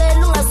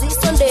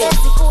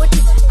selungazisondezi futhi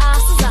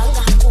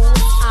asizanga ku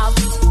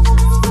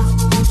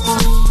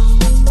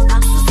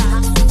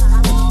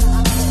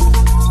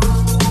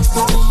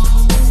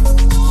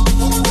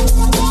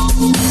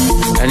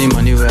Any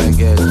money where I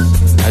get,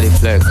 I dey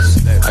flex,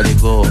 I dey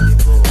ball,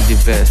 I dey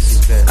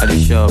vest, I dey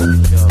shop,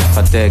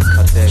 Patek,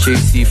 she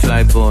see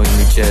fly ball in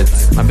the jet.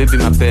 My baby,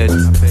 my pet,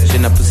 she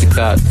na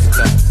pussycat.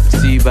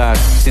 See back,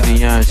 see the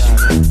yansh,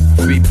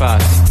 free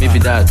pass, maybe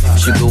that.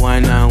 She go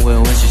wine and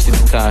well when she see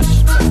the cash.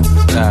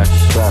 Cash,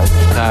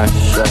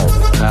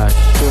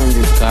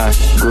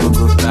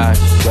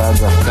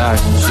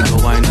 she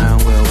go wine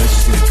and well when she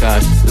see the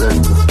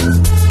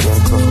cash.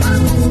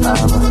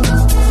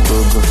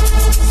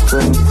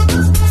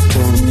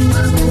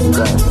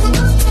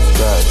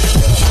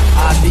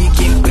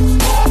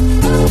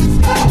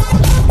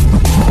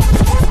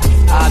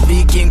 I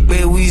be King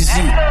Pay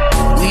Wheezy,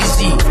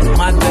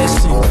 my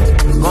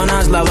blessing.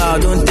 Gunners lava,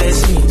 don't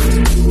test me.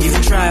 If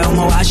you try, I'm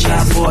a wash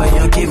out boy,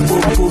 you keep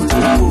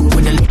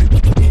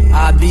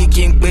I be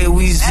King Pay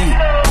Wheezy,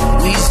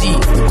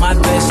 my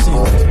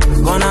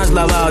blessing. Gunners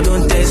lava,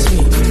 don't test me.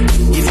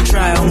 If you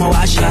try, I'm a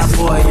wash out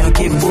boy, you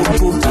keep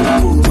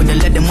when they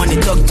let the money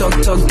talk.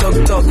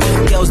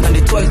 Girls now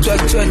they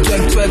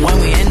twerk. When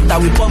we enter,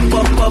 we pop.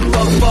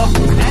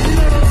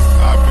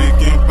 I be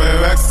King Pay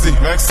Rexy,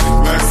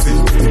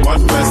 what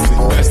bestie?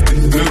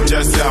 New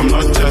Jersey, I'm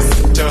not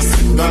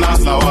Chelsea. Don't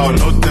ask how,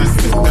 no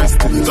testing.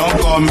 Don't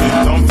call me,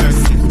 don't vex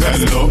me.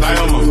 Hello,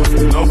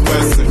 Diamond, no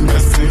person.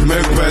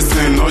 Make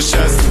person, no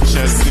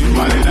chassis.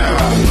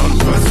 Marinera,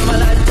 non-person.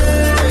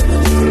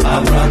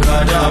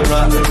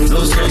 Abracadabra, no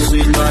so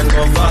sweet like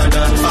your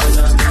father.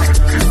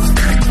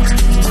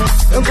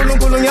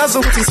 Enkulunkulu ngiyazi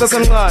ukuthi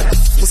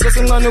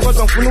ngisesemncane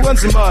kodwa ngifuna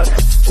ukwenza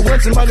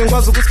imali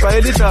ngikwazi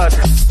ukusibhayela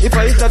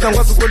idatha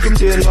ngikwazi ukwenza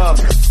umndeni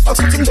wami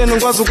akuthi umndeni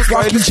ngikwazi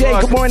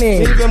ukusibhayela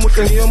ngibe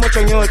muhle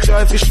ngiyomotsha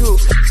ngiyotsha ifishu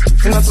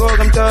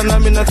nginatsoka mntana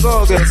nami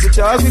natsoke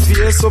sithi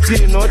akwi-VSOP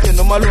node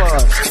noma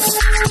lwala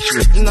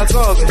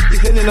natsoke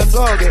iheni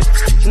natsoke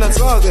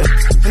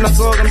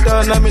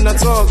mntana nami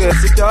natsoke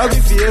sithi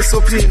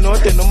akwi-VSOP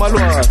node noma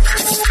lwala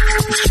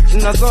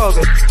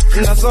natsoke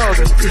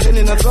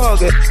iheni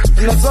natsoke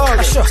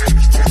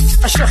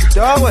Asha,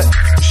 dawe,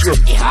 sure.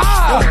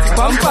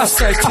 Bamba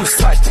side to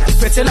side.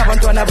 Petela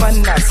abantwana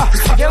abanasi.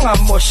 Ufike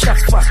ngamosha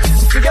fa.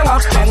 Ufike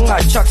ngabhenga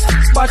chucks.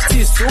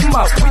 Bathi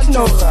suma with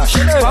no rush.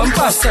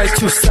 Bamba side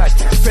to side.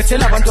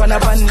 Petela abantwana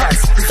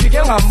abanasi.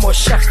 Ufike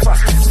ngamosha fa.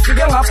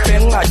 Ufike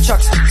ngabhenga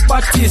chucks.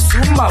 Bathi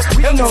suma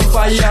with no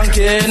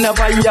bayangena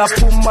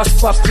bayaphuma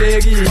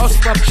sibabheki.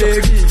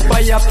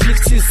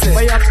 Bayaphithise.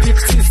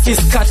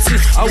 Isikhathi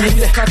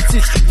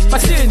awuyisikhathi.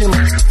 Bathini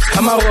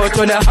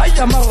amaroto na hayi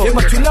amaroto.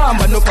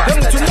 Mathunamba nopa.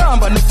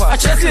 Tunamba nufa.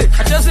 Achezi.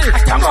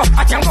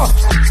 Atango.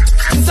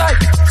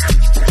 Inside.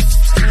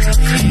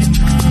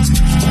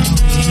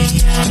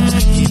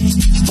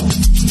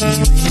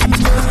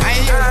 I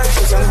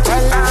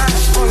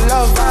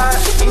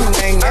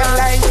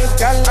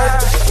am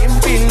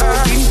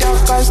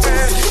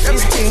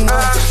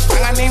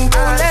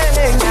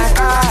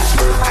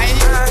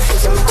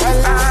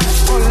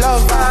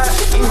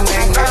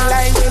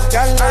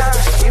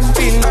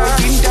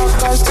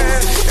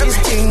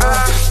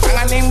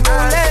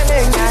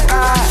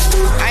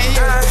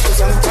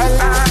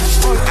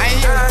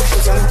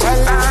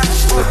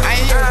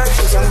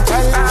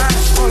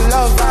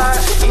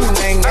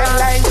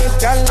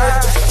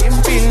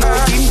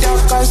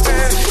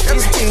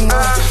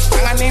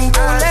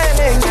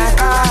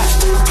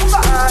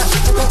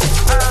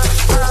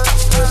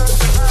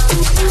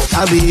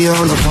I'll be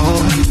on the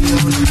phone,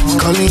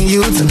 calling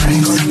you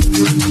tonight.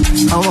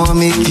 I wanna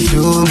make you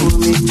show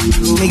me,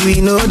 make me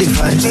know the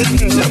fight.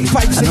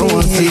 I don't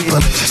want to sleep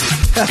up.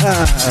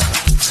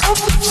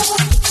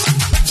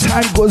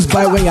 Time goes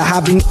by when you're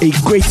having a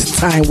great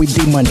time with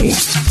the money.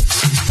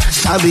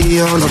 I'll be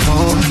on the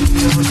phone,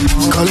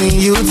 calling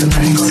you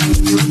tonight.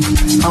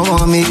 I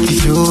wanna make you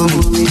show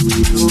me,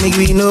 make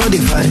me know the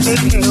fight.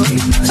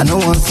 I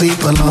don't want to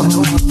sleep alone,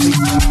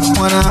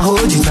 wanna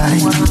hold you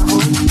tight,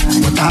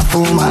 but I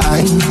fool my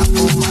eye,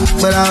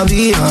 but I'll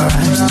be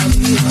alright.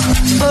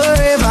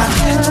 Forever,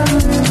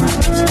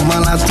 on my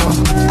laptop,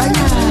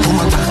 on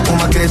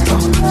my keto,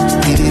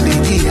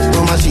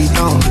 on my sheet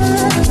on.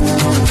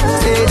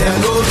 Say them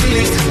go feel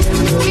it,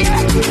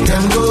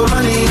 them go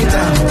run it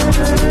down,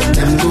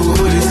 them go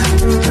hold it,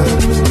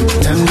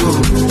 them go.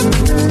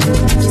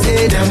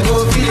 Say them go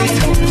feel it,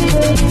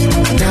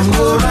 them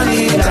go run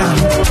it down,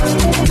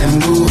 them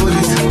go hold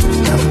it,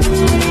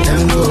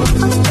 them go.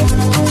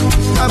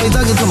 I'll be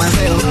talking to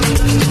myself,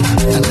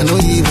 and I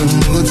don't even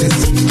notice.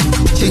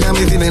 She got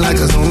me feeling like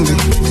a zombie,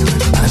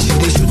 and she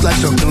dey shoot like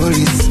Chuck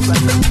Norris.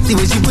 The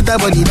way she put her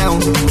body down,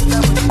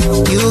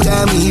 you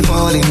got me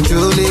falling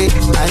truly.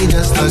 I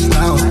just touched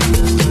down,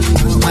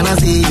 when I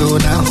see you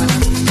now.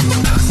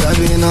 I've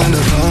been on the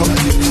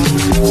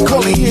phone,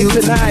 calling you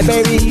tonight,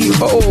 baby.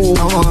 Oh,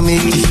 I wanna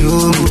make you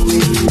sure,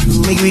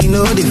 make me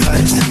know the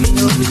fight.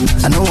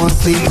 I don't want to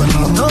sleep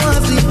alone,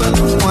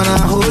 wanna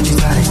hold you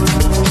tight.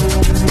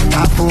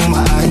 I pull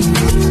my eye,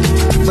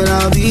 but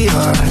I'll be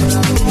alright.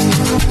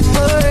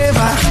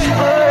 Forever,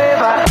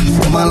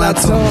 on my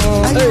laptop,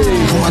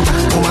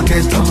 on my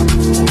keto,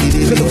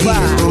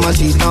 on my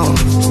sheet on.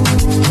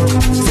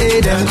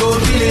 Say them go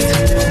feel it,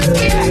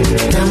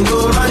 them go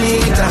run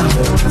it down,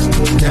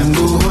 them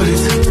go hold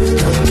it,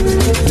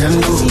 them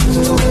go.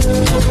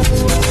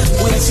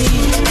 We see,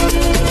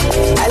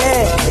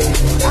 allez,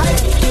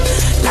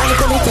 nani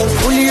komite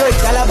Julio y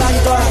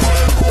Calabanto.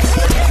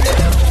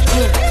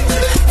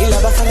 Y la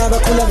bafana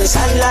bakula de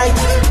sunlight.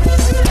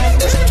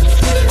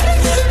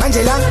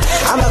 Angela,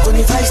 I'm a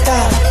kuni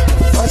 5-star,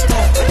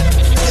 4-star.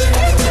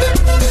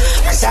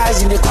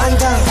 Size in the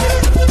quanta.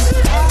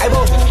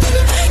 Aibo,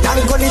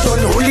 nani komite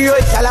Julio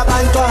y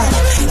Calabanto.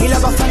 Y la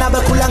bafana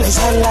bakula de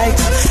sunlight.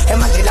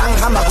 Angela,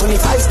 I'm a kuni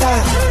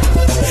 5-star.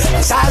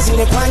 Size in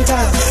the quanta.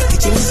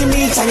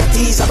 Chimsimita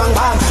nyatiza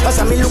bangam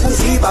basamile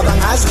ukuziba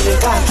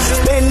bangazuleka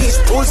Spanish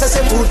pulsa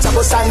sebutha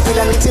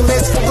bosanphila ngithi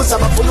mesifukuza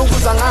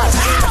bafulukuza ngathi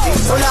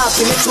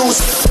solaphi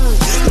nethusi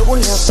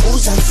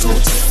lokunafuza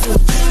nsuthi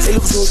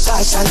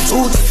selukuzosasha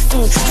nsuthi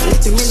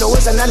ngithi mina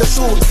weza nalo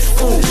shuti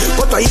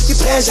kodwa yithi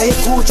pressure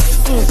yekuthi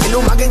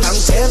phela ke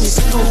ngangithemba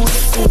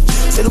isituthi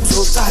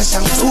selukuzosasha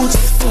nsuthi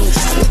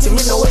ngithi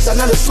mina weza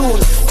nalo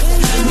shuti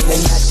mina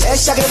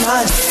ngiyadesha ke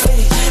manje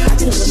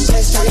nathi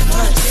ngizodesha ke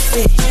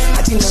manje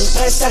nathi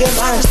ngizodesha ke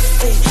manje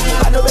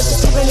bano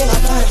besithubele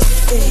ngaphandle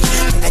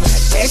mina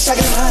ngiyadesha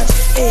ke manje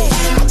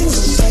nathi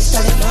ngizodesha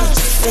ke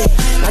manje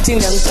nathi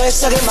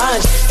ngiyadesha ke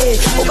manje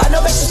bano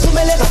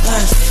besithubele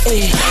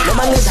ngaphandle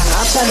noma ngiza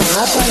ngapha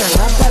ngapha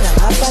ngapha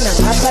ngapha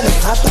ngapha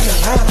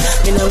ngapha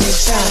mina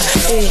ngisha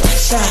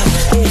sha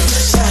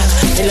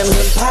mina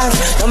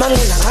ngiphansi noma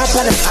ngiza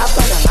ngapha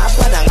ngapha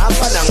ngapha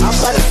ngapha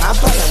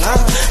ngapha ngapha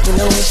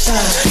mina ngisha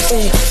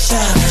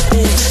sha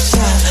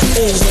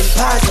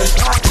ngiphansi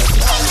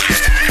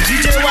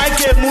DJ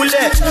YK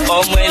Mule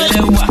ọmọ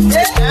ẹlẹ́wà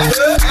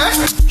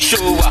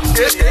ṣòwà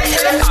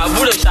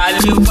àbúrò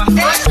ṣàlẹ́wà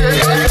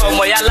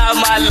ọmọ yálà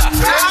màlà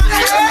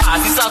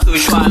àti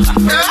sàtòṣù àlà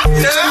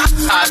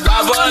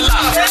àgbàbọ́là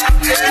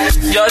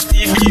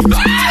Justin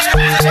Bieber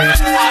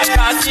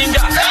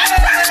àgbàsíngà.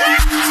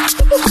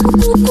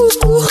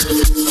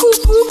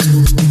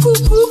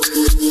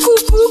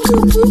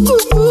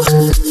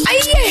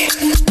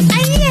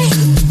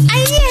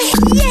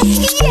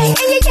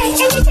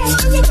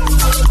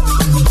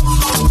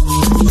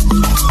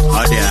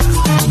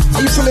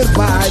 Are you feeling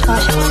vibe?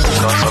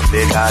 Because of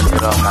big eyes, you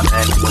know, my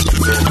man, what you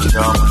feel me,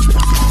 drum.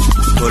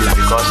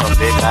 Because of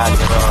big eyes,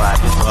 you know, I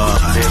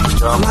feel me,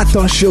 drum. I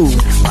don't show.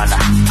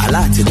 I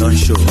like to don't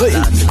show.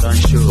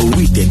 Oh,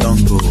 we they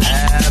don't go.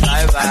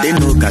 I didn't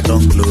know I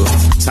don't glow.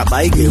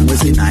 Sabai game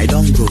was in I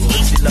don't go.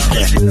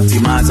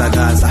 Timaza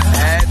Gaza.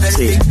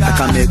 Say, I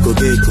can make a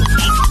gecko.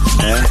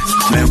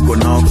 Menko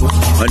Noko.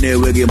 On a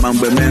wiggy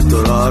mambe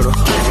mental oro.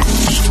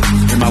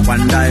 Ima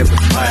one dive.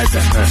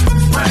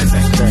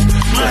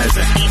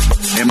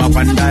 Ima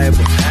one dive.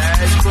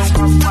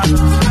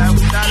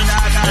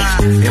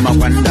 Ima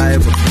one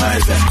dive.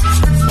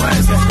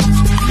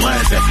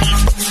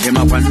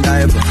 Ima one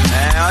dive.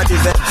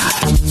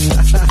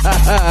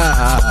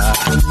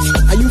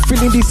 Are you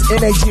feeling this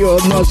energy or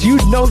not? You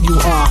know you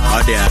are.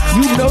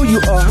 You know you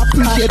are. I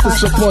appreciate the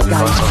support,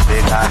 guys.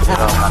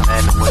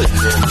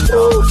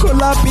 Oh,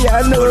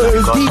 Colapiano,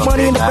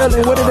 D-Money in the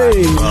building. What it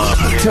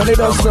is? Turn it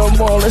up some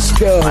more. Let's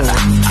go.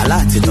 I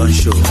like it don't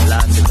show.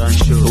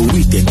 Oh,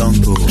 we they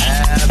don't go.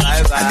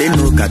 I didn't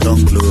know I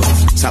don't glow.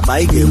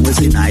 Sabai game was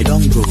in I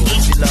don't go.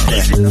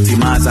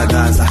 Timaza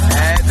Gaza.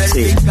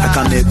 Say, I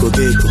can make a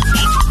gecko.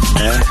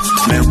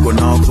 menko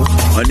noko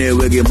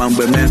onewege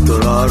mambo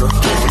mentoloro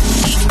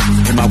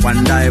ema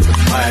kwandaibo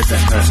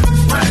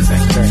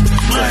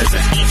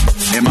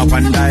ema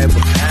kwandaibo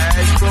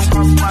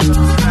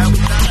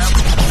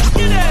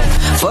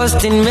first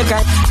thing make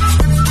I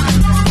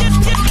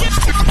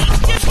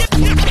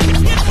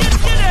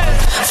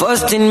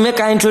First thing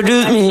make I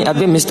introduce me, I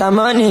be Mr.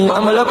 Money,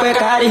 I'm a local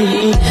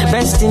carry.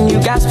 Best thing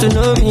you got to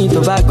know me, to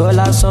back all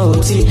our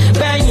salty.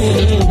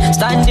 Banging,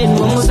 standing,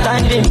 woman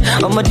standing,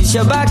 I'm a dish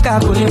your back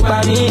up, pulling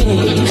by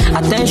me.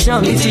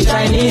 Attention, this is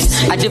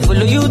Chinese, I just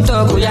follow you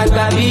talk, we are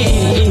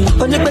baby.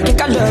 Only peke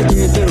color,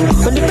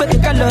 only peke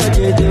color,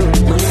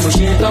 money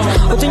moshito,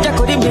 Otinja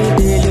Kodi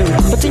Bedelu,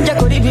 Otinja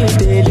Kodi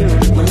Bedelu,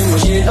 money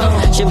moshito,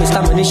 she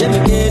Mr. Money, she me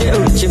get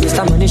it, she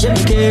Mr. Money, she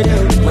me get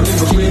it, money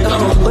moshito,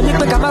 only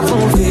peke my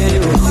phone for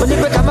you. Only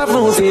break up my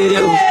phone for you.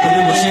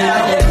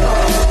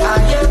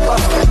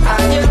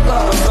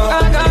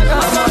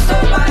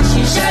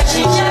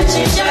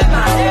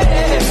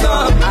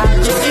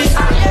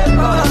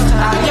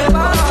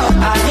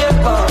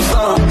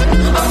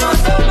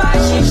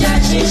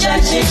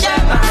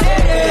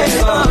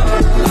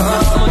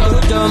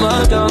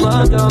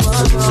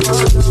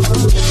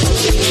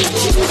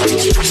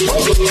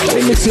 Let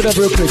me mix it up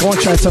real quick. I want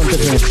to try something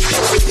different.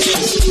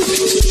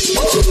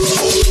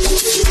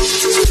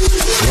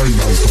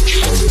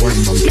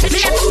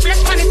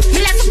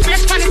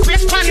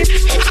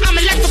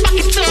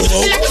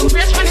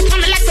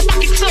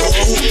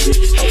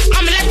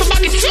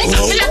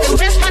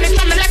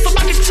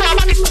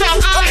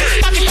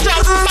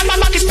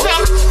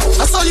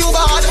 I saw you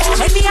bad.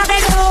 Let me have a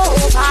go.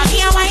 Me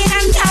a wine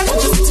and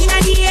dance. Sitting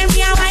at the air, me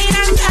a wine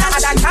and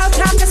dance. I got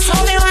out to show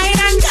me wine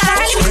and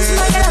dance.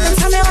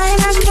 Tell me wine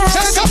and dance.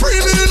 Take a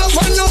free meal up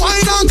when you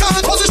wine and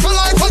dance. Position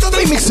like for the Let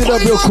me mix it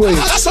up real quick.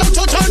 I saw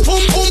to turn pum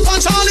pum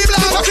and Charlie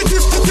Black. Rock it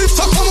tip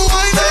so come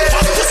wine.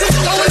 This is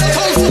the way you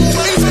come from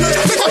wine for me.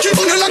 Make a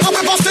keep on you like a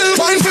pepper still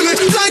wine for me.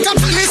 Like a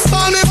tennis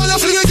ball, me while you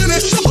fling it in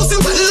it. The pussy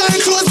wet like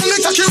clothes, me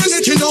make a carry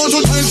it. You know to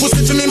time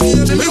pussy to me,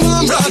 me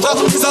want brother.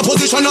 It's a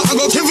position I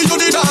go give you the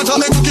data.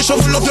 Make you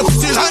shovel up your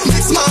pussy like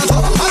mix matter.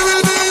 I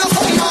will be your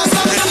fucking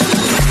master.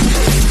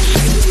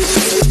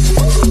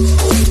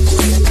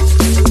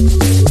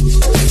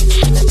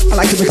 I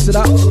like to mix it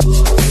up.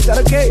 Is that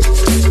okay?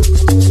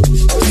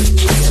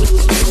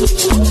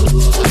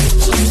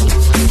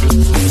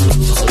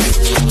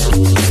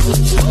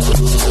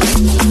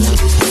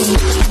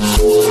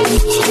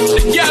 The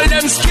girl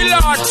them skill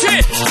out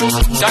shit.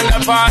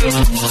 Thunderball,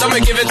 some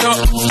give it up,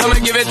 some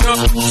give it up,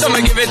 some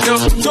give it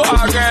up to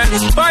our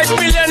girls. 5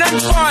 million and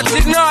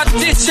 40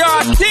 naughty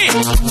shorty.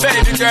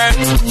 Baby girl,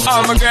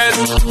 all my girls,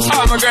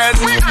 all my girls.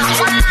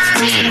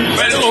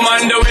 Well,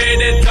 on the way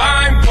the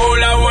time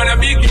cold, I wanna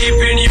be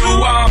keeping you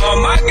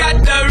warm. I got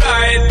the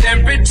right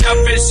temperature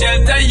for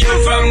shelter you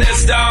from the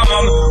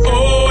storm.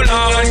 Hold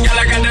on, girl,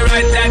 I got the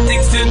right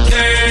tactics to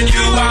turn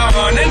you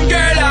on. And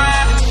girl,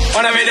 I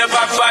wanna be the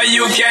papa,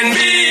 you can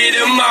be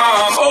the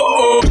mom. Oh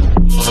oh.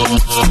 Oh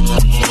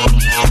oh.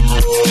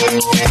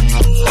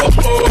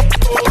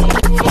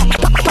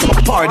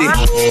 Party.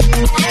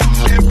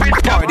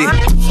 Party.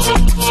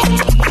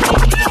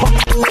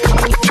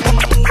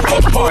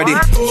 Party.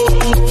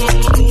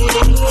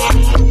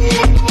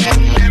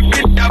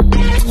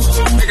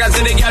 Because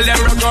the girl them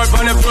rock out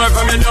on the floor.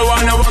 From you don't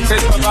wanna walk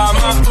this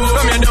performer.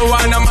 From you don't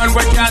want a man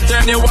who can't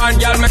turn you on.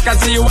 Girl make a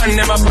see you and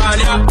them upon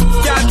ya.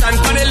 Can't stand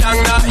for the long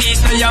now. Eat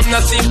the yam, no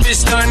see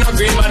fish, no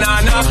green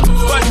banana.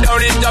 But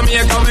down in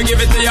Jamaica we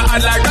give it to you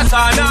hot like a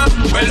sauna.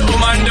 Well,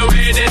 on the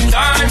way the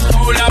time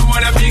cold, I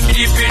wanna be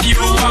keeping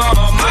you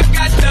warm. I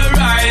got the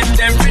right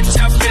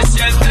temperature for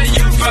shelter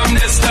you from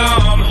the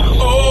storm.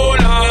 Hold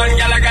on,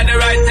 girl, I got the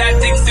right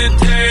tactics to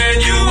turn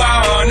you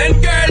on.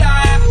 And girl,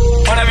 I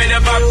wanna be the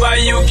papa,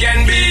 you can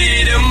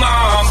be the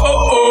mom.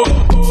 Oh oh.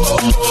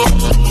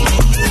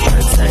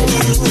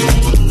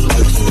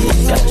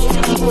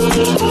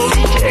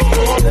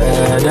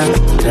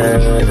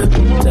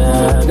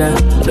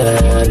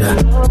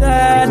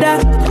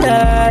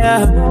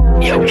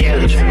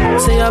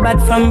 Say you're bad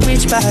from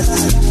which part?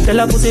 Tell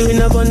her pussy we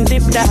no gun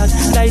dip dog.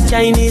 Like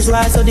Chinese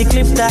war so the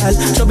clip tag.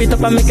 Chop it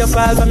up and make you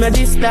fall from your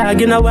disc tag.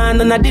 You know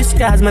one on a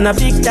discard, man a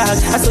big tag.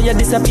 I saw you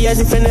disappear as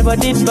if you never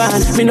did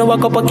ban. Me no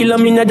walk up a kilo,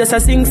 me no just a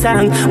sing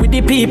song. With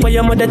the people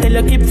your mother tell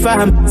you keep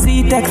farm.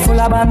 See tech full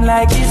of band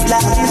like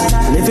Islam.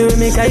 And if you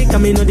make a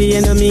hike, me know the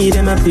enemy,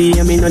 them a pay.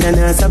 And me know they're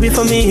not sorry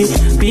for me.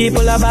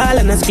 People are ball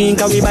and a screen,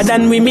 cause we bad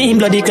than we mean.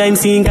 Bloody crime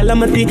scene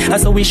calamity. I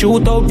saw we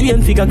shoot out the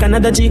and figure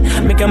Canada G.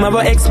 Make them have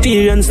a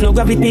experience, no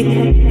gravity.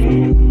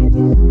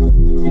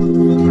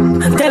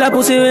 Tell a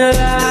pussy we no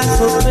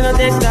laugh, we no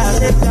take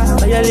that.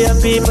 But you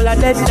leave people are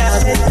dead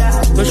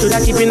dog. You shoulda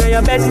keep in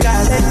your bed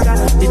cause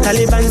the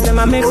Taliban's them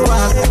a make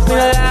walk. We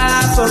no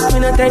laugh, we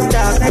no take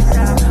that.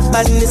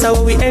 Badness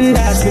how we end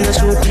up. We no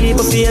shoot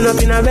people feeling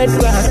up in a red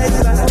grass.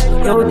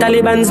 Yo,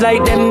 Taliban's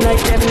like them,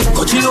 like them.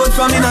 Cut you out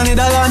from in a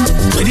Netherlands.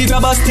 Where the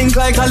grabbers think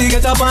like Ali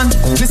get up on.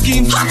 The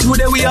scheme hot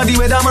today we are the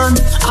weatherman.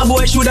 A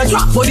boy shoulda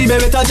drop but the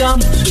beretta jam.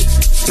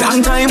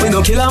 Long time we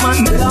no kill a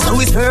man. Now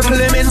it's purple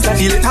elements that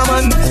kill it a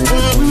man.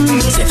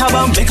 Set a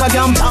bomb, make a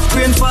damn back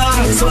rain fall.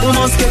 So we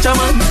must catch a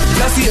man.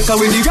 That's the echo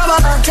with the grabber.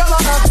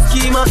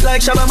 Schema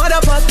like Shabba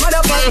motherfuck.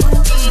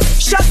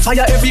 Shot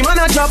fire, every man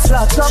a drop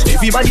flat.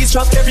 Everybody's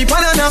trapped, every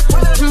banana.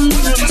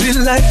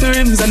 Feel like the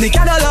rims and the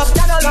Cadillac.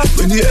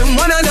 When the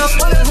M1 and up.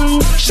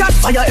 Shot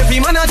fire, every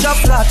man a drop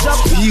flat.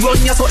 We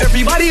run ya so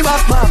everybody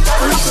back.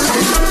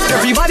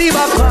 Everybody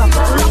back.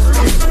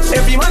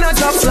 Every man a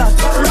drop flat.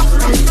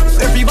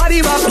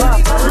 Everybody back. I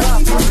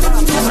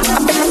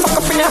bet the fuck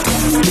up in ya.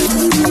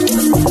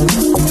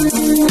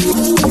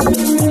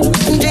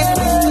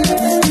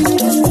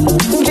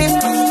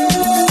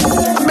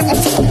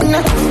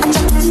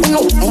 No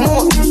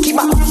more, keep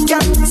up,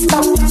 can't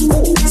stop.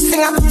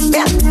 Singer,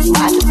 bad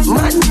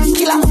man,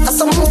 killer.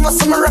 Some move,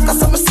 some rock,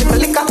 some simple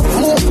liquor.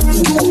 Move,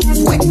 you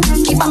quick,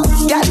 keep up,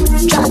 girl,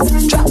 jazz,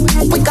 drop,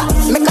 quicker.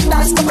 Make a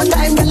dance couple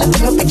times, girl,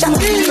 take a picture.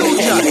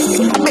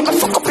 I bet my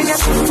fuck up in ya.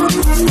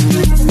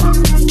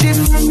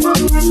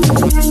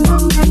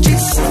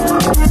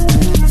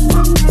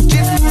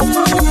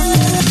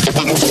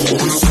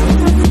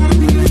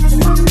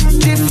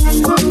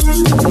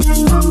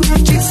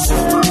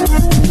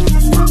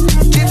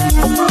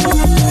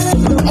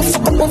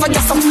 Over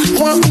this up,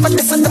 one over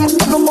this up,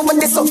 come over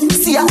this up.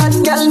 See a hot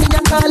girl, me a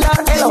call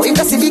her hello. If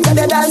you see big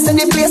the dance and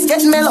the place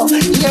get mellow,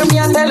 hear me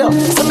a tell her.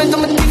 So me do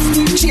me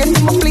thing, change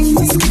to my fling.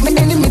 Skip me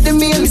enemy, the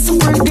mail is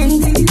super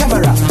thing.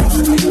 Camera,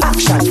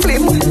 action,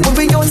 flame. When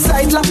we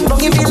outside, lock down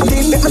your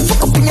building. Let me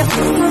fuck up in ya.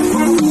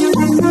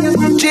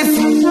 Jiff.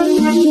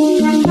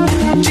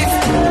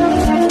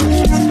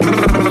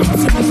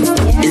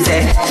 Is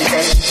it?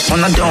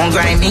 On a don't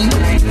grind me.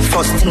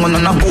 First thing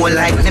on a bowl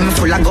like them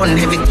full of gun,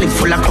 heavy clip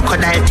full of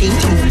crocodile teeth.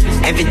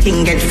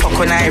 Everything get fuck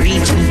when I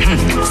reach.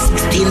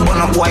 16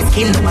 bun up white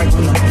skin.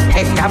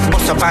 Head tap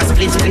bust up and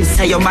split.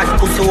 Say your bad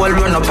pussy all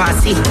run up and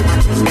see.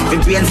 The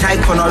brain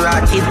side corner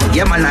rotted.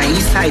 Yeah man on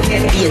east side.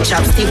 Be a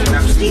chapstick.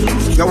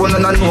 You wanna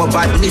know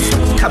about this.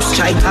 Top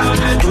striker.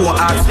 Don't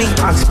ask me.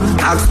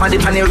 Ask for the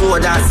pan the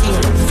road and see.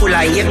 Full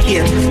of AK.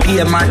 Be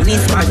a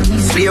madness.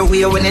 Play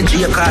away when the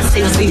J car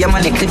sings. Be a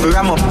man the clip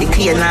ram up. The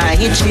clear now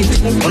hit shit.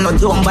 On a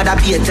dumb but I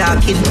be a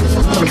talking.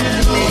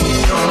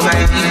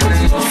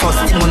 First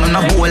thing on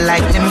a bowl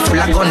like them full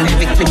of gun,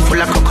 heavy clip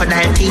full of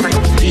crocodile teeth.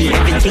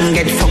 Everything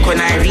get fuck when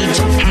I reach.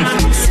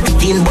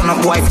 16 bun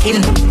up white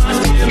skin.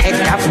 Head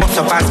tap bust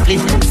up and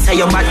split. Say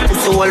your bad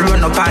pussy all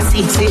run up and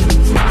see.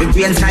 The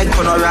brain side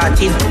corner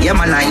rotted. Yeah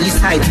man on east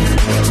side.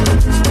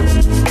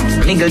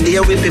 Nigga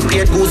there we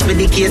prepared goose with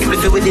the case.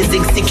 Prefer with the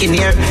zig stick in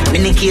here.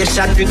 Mini case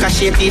shot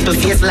ricochet people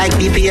face like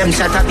BPM.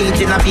 Shot a beat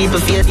in a people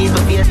face.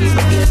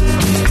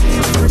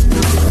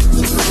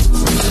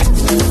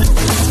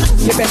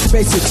 Get back to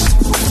basics.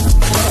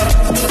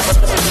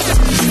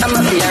 I'm a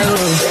piano.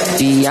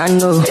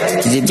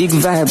 It's a big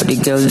vibe, but the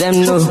girls them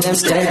know.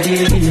 Steady,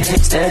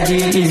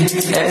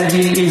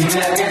 heavy.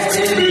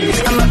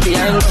 I'm a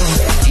piano.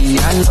 It's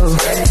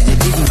a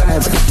big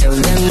vibe, but the girls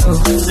them know.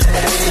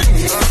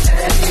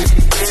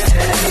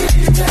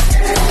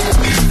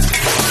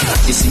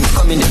 You see me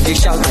coming, they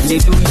shout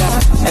hallelujah.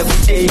 Every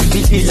day it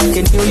be like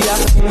a new year.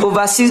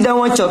 Overseas they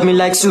want chop me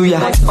like suya.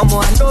 I'm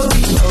on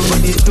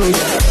nobody's doing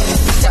ya.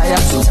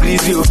 Tired so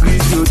greasy,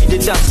 they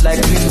dance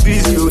like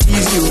breezy,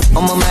 easy.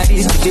 I'm on my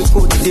wrist, they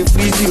coat, they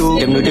freeze you.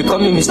 Them know they call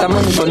me Mr.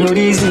 Money for no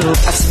reason.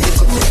 I see they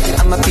go,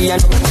 I'm a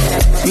piano.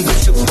 We go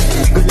show, we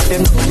go let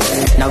them know.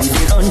 Now we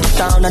get on the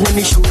town and then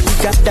we show. We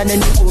got that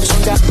and the post,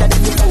 we got that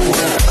and the post.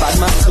 Bad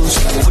man close,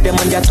 put them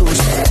on their toes.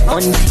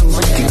 On the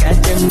floor, we got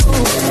them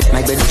know.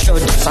 My bed is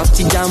short, South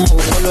Jam,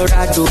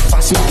 Colorado,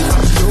 pass me the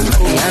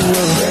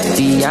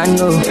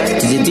piano.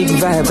 It's a big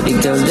vibe, but the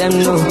girls them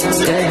know.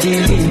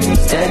 Steady,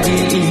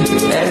 heavy.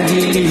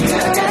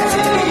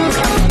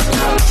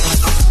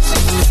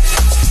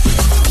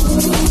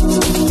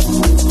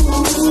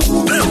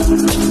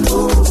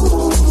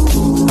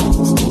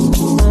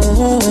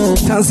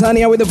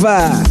 Tanzania with the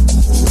vibe.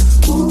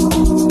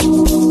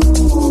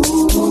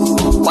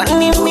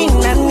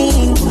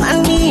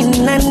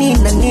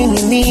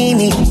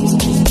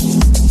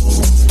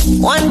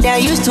 One day I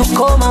used to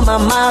call my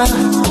mama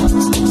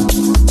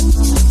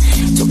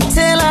to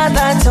tell her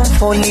that I'm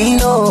falling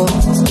low.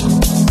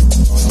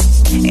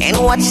 And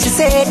what she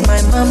said,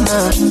 my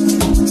mama,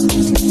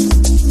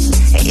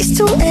 it's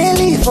too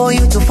early for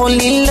you to fall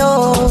in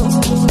love.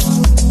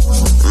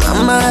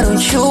 Mama,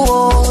 don't you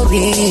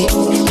worry,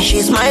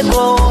 she's my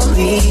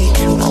glory,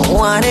 my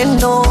one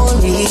and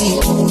only.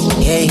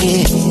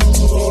 Yeah.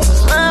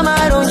 Mama,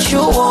 don't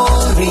you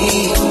worry,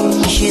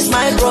 she's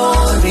my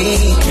glory,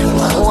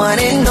 my one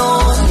and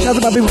only. Shout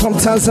out to my people from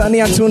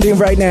Tanzania tuned in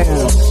right now.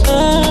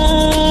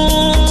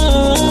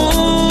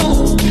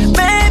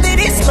 Baby,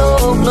 this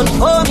love not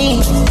for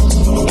me.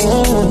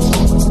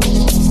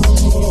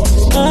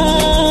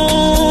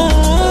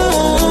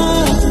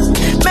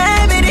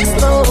 Baby, this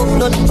love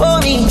not for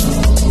me.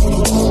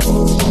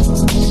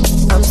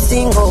 I'm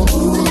single.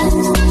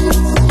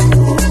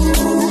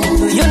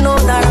 Do you know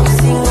that I'm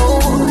single?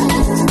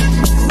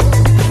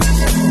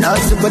 Now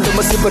super to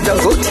masipa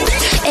dango.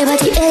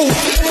 Body,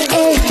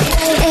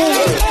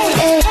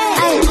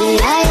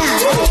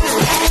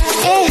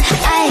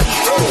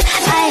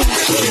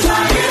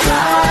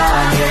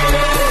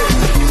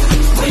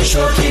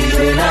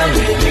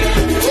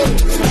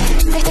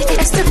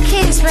 it's the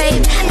kids,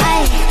 babe.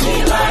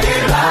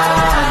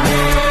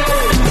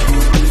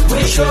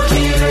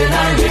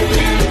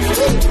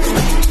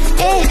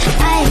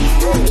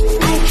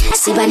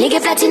 See my nigga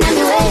platinum in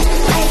the way.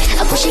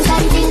 I pushing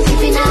something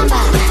deep in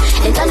number.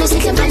 And don't you see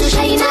the man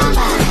shine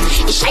number.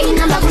 It's shine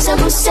number who's a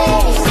goose.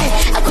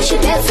 I push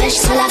it bare fresh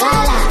so la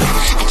gala.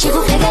 I keep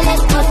up like a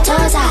leg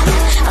potoza.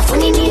 I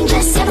funny ninja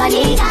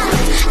sebanita.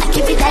 I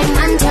keep it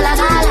diamond to la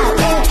gala.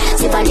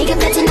 See my nigga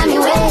platinum in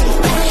the way.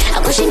 I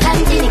pushing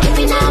something deep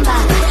in number.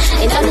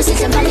 And don't you see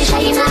the man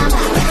shine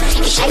number.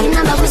 It's shine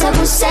number who's a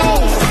goose.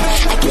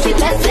 I keep it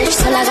bare fresh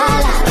so la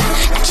gala.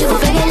 I keep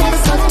up like a leg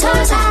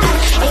potoza.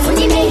 I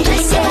funny ninja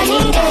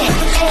sebanita.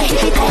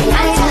 Keep it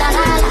diamond to la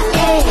gala.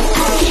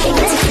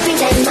 Keep it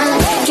diamond,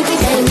 keep it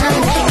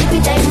diamond, keep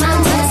it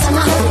diamond.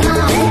 Summer hot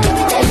now. Keep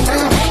it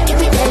diamond,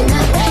 keep it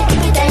diamond,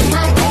 keep it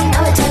diamond.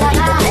 Now it's all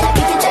about.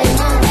 Keep it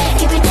diamond,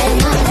 keep it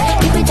diamond,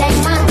 keep it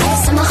diamond.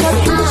 Summer hot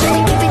now.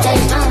 Keep it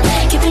diamond,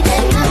 keep it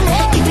diamond,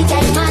 keep it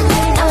diamond.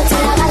 Now it's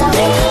all about.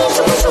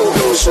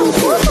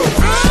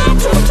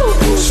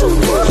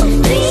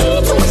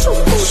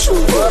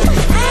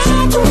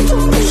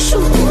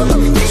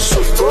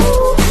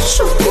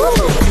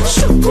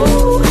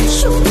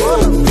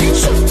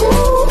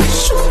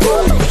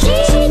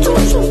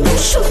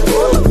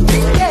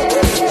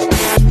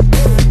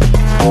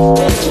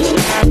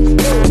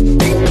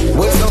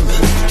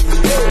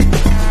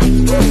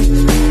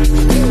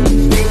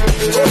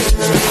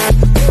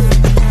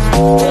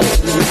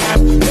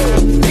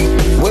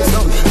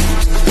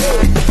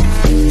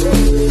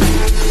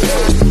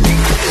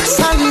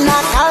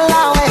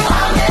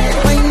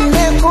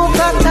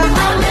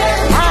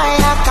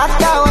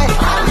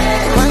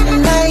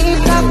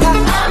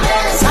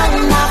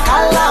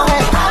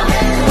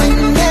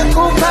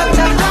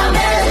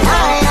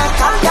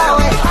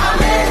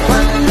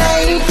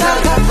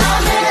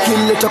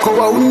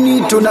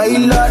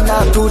 Tunaila na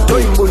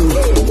tutoi mbuni.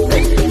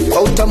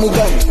 Kwa utamu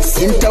gani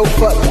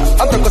sintaupata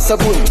hata kwa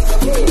sabuni.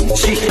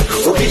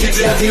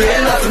 Ukijitia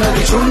viwela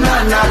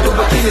tunavichuna na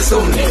tubakili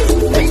sumni.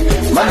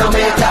 Mana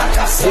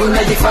umetaka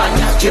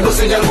unajifanya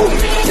kibusu ya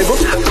ngumi.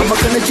 Kama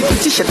kana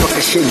jipitisha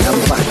toka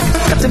shenamba.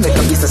 Kateme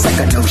kabisa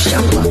saka na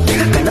ushamba.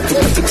 Kana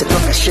pita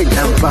toka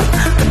shenamba.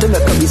 Kateme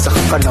kabisa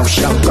hapa na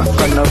ushamba.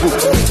 Kana hu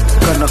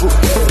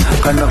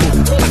kana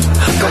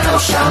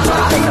ushamba.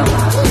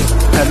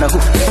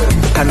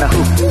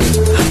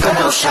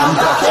 Kana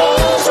ushamba.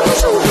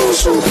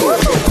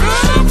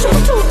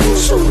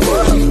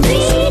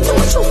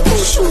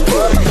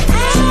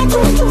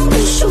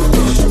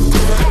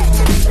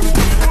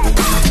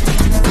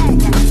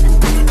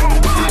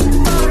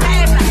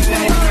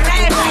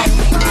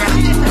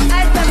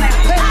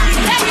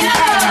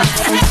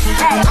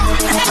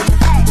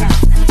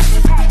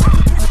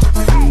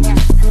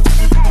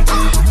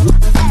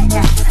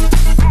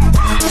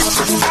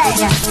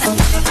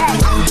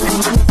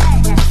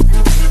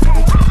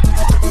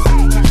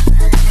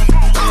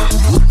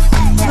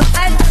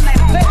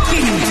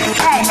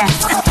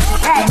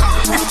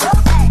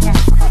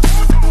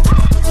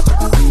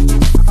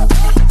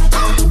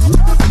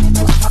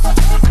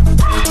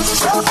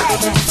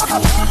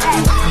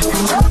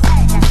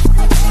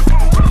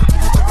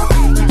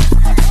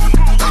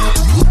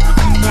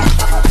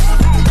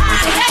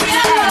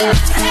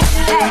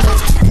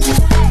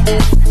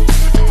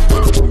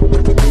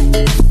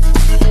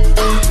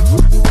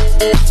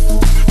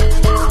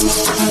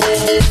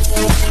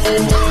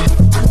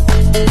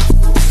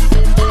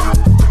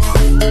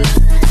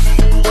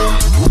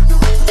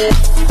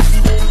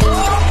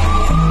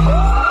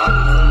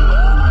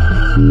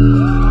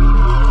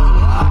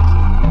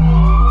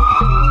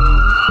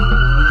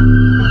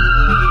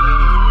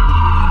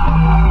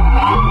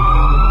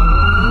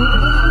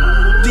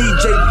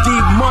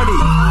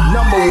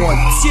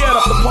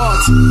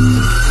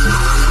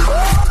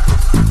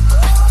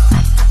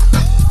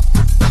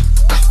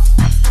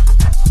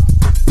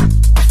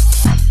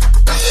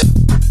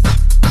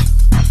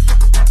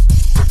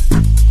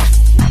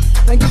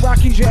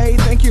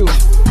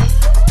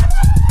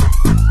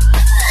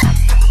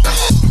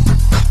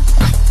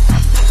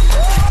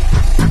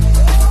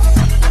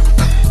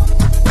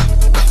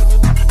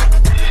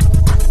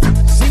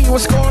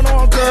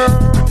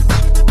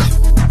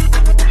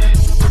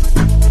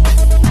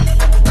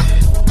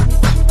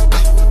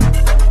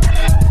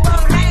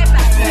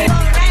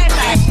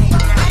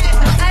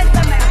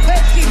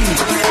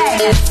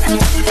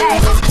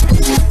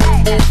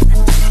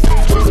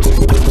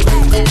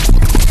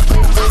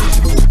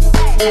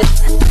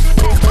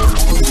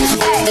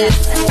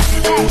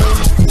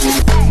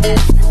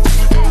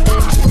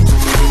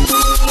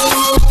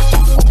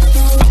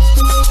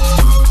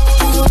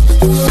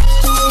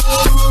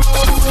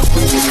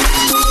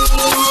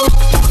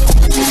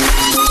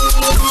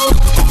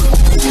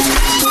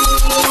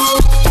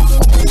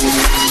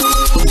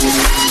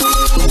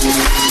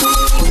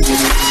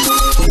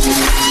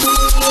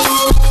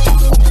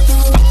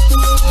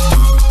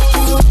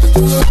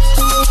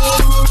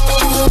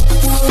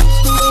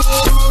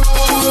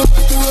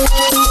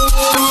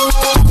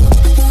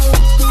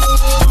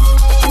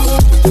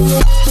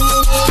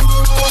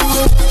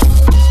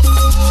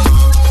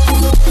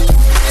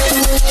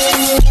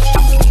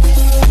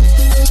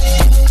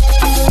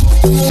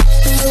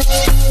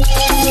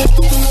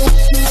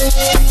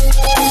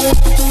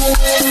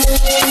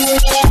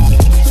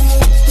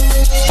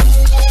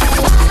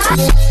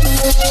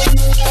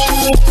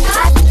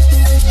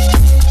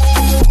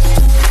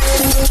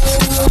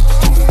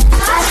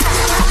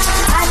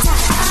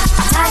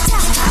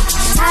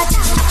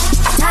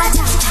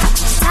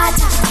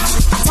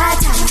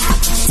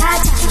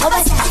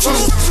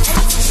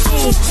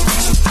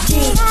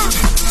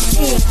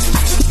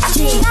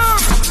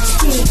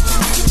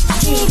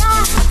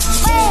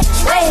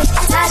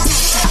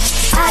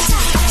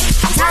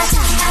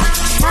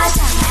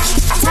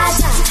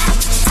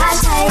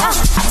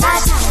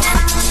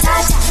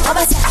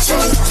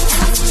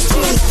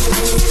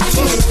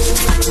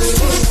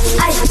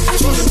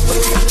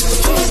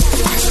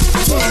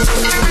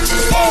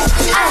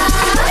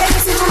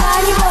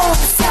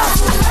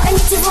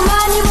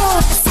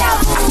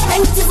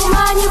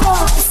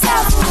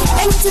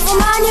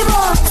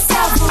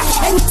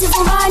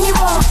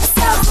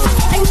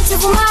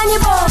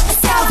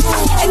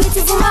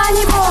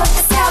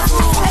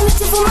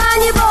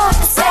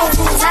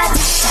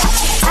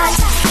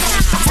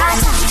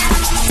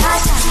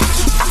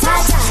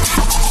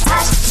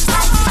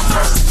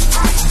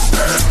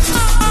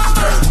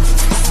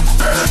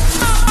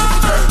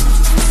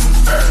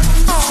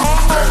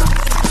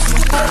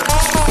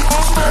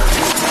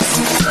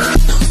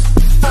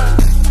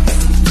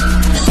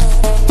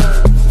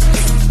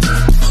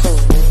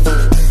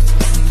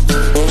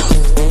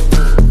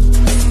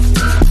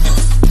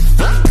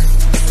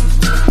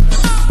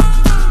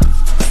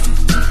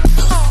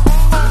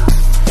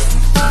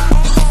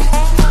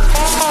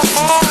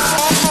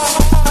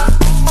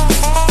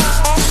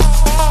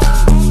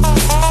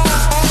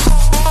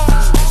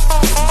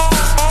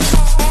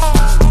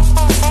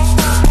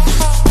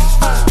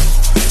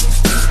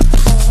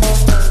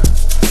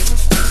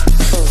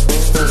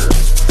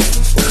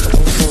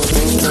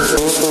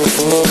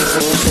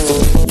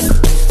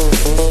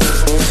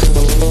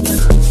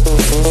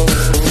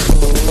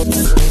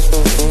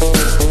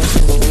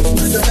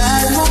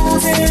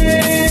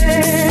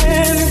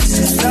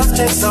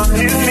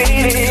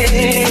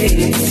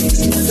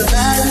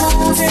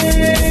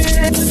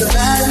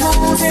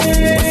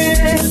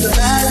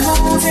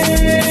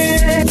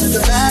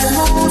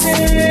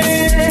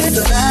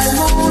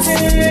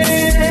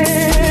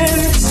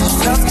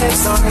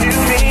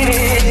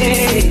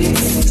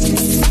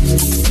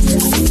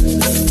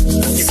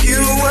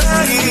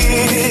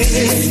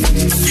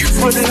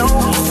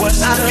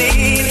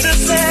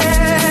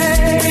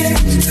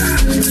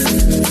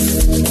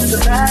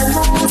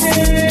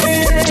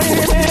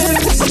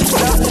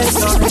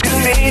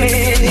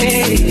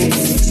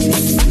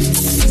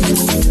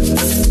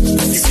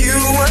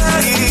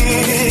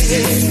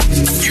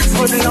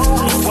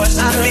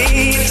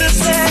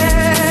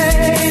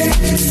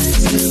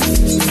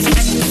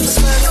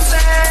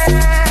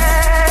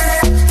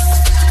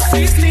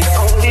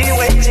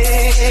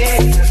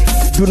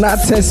 Do not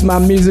test my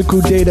musical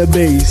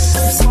database.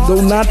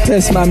 Do not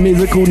test my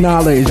musical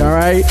knowledge,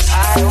 alright?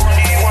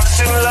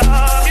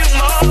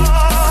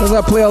 Because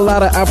I play a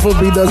lot of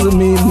Afrobeat doesn't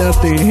mean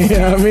nothing. You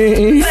know what I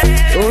mean?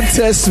 Don't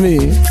test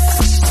me.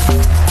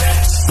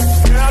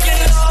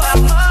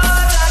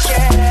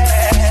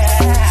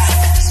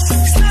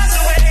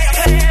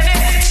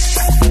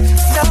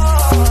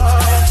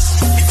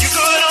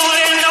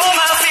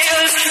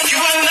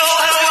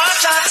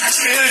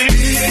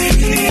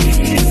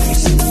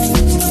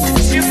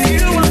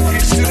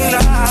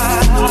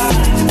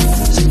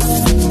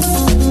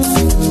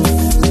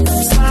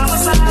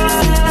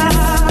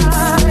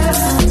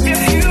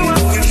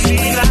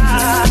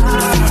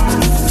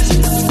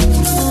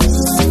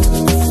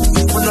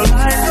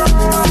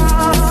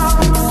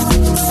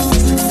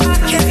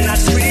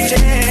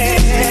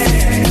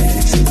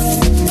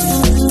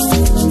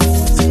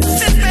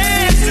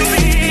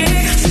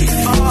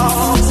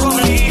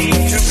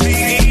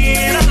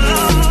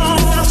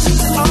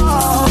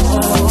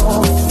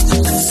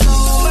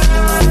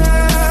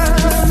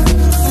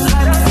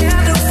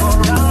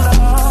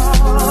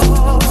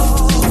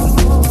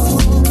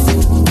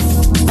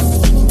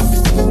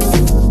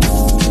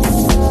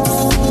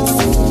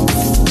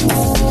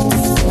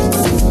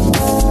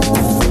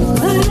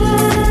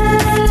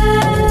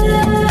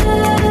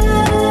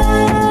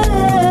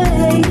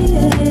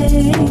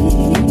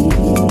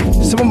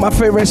 My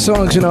favorite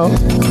songs, you know.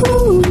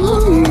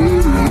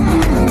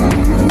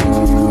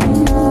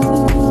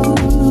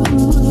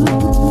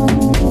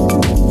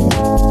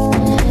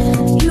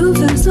 You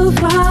feel so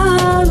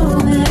far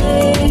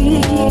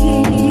away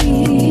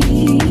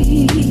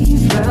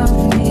from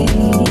me.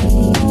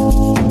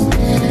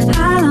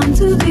 I long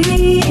to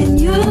be in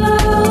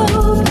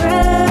your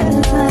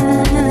presence.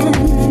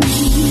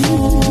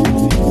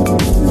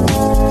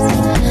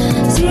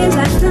 Seems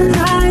like the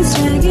night's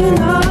dragging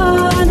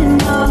on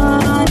and on.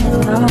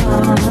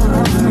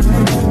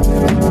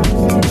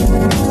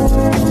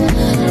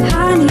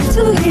 I need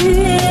to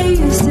hear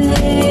you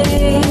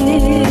say,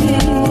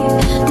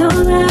 no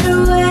matter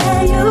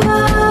where you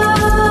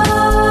are,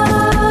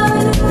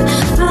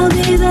 I'll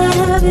be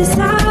there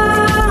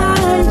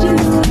beside you,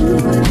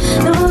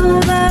 no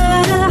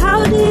matter how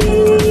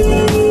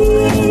deep,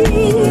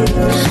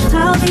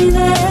 I'll be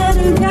there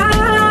to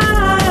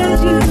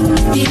guide you.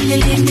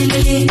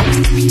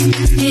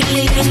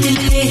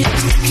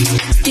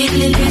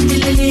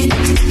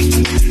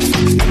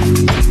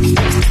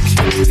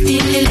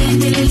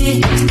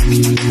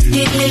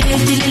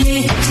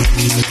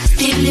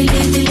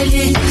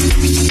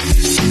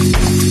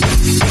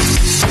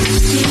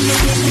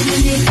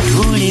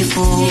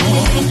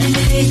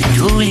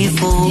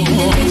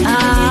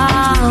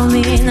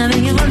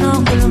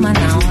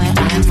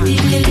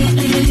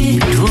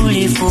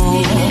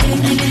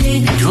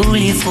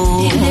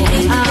 beautiful.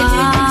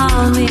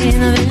 Ah, me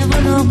no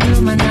vengo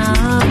por maná.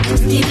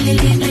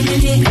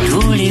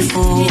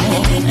 Beautiful,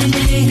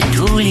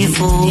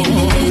 beautiful.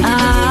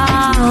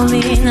 Ah, me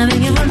no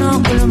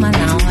vengo por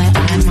maná.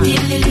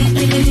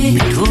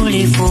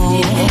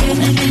 Beautiful,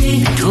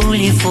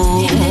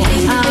 beautiful.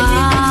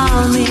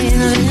 Ah, me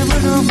no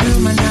vengo por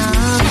maná.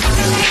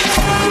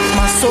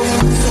 Maso,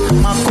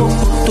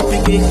 macopo,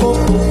 tupige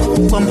copo,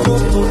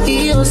 pampopo,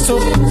 io so,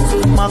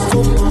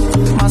 macopo,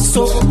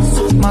 maso,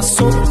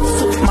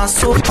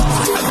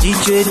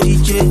 DJ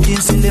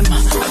Dinsilema,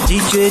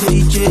 DJ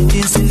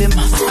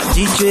Dinsilema,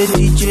 DJ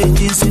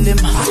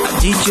Dinsilema,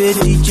 DJ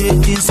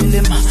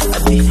Dinsilema,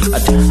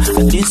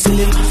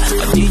 Dinsilema,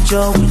 DJ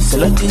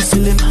Winsela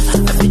Dinsilema,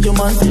 DJ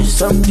Man,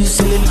 Sam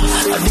Dinsilema,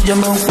 DJ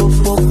Man,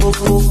 Dinsilema,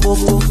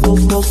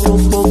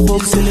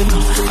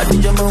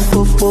 DJ Man,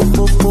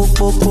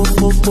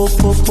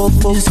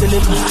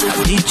 Dinsilema,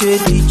 DJ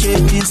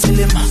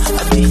Dinsilema,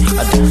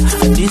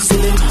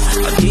 Dinsilema,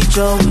 DJ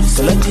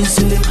Winsela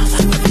Dinsilema,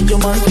 DJ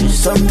Man,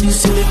 Sam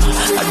Dinsilema,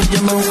 DJ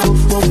Man,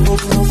 Dinsilema,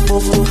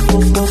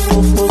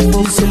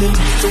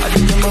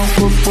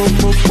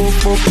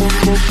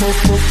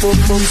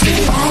 DJ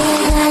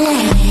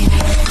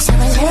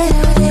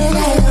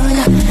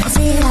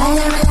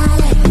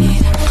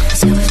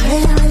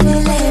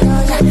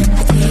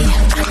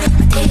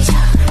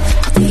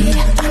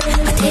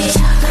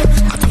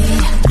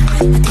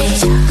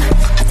Man,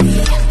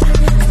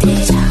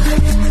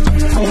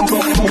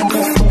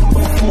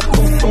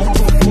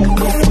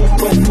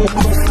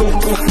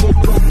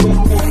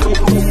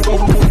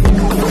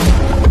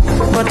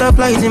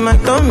 Butterflies in my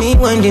tummy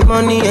when the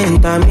money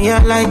enter me, I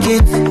like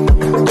it.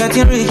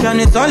 Getting rich and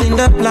it's all in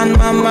the plan,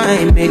 my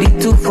mind made it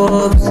to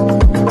Forbes.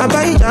 I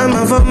buy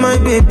jam for my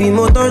baby,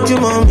 mo touch you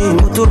mommy,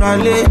 mo to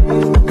rally.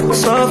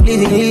 Soft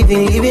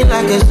living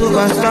like a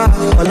superstar.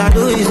 All I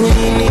do is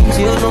winning,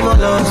 till no more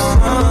loss.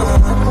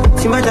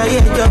 See my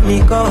giant job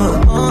me call.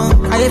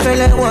 I feel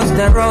like what's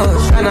the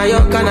rush? Can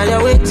I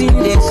waiting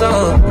they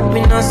saw?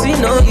 Me not see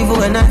no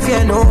evil and I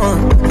fear no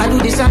one. I do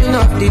the sign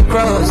of the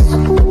cross.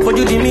 For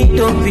you the me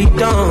don't be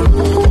done.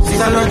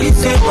 Since I'm not the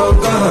same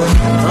of God.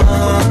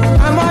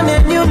 I'm on a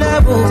new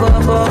level,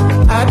 Baba.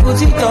 I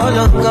put it all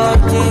on God.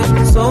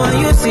 So when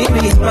you see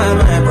me smile,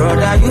 my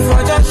brother, you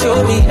for just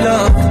show me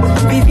love.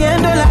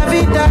 Viviendo la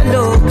vida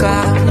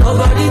loca.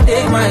 Nobody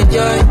take my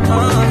joy.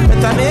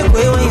 Better make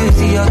way when you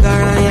see your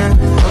garaya.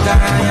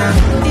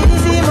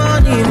 Easy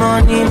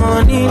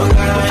money.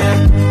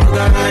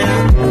 Ogaraya.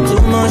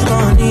 Too much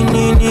money,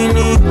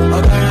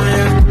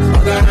 Ogaraya.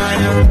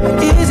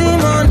 Easy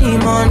money.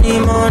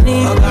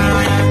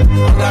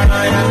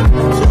 Ogaraya.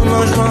 Too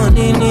much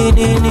money,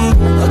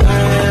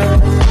 Ogaraya.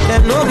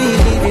 Them no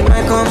believe in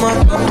my come up.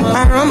 I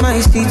run my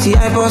city,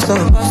 I boss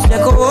up. They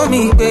go hold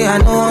me, pay, I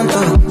no want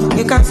to.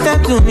 You can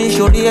step to me,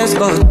 show the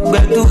escort.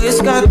 But to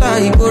escata,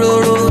 he go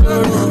low.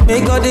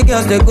 Make all the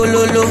girls, they go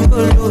low.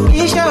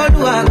 Isha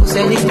Olua, who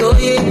send it to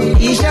you.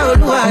 Isha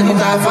Olua, you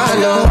can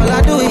follow. All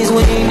I do is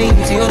winning,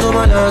 till no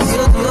more loss.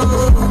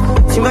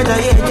 She might have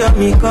heard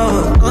me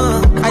call.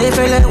 I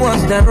feel like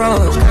what's the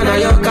rush?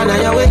 Can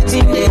I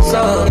waiting this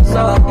so.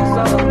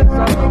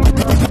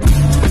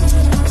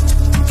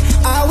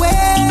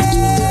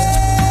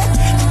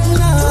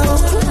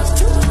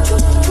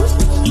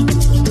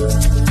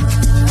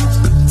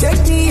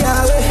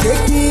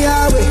 Take me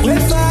away, way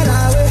far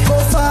away, go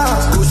far,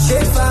 go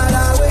shake far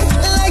away,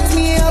 light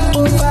me up,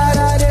 go far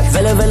away.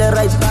 Vele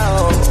right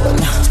now,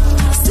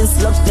 since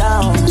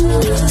lockdown,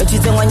 but you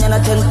think when you're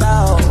not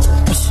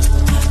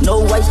 10,000, no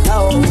white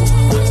out,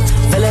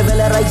 vele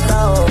right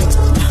now,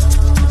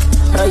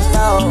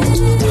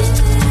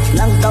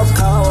 lang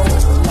cow,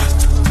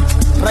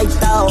 right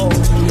now.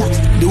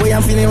 The way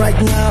I'm feeling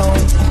right now,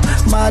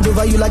 mad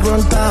over you like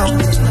run town,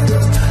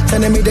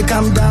 telling me to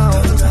calm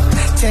down.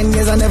 10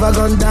 years I never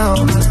gone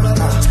down.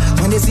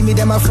 When they see me,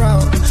 them I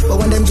frown. But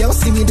when them girls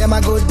see me, them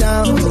I go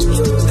down.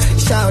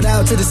 Shout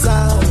out to the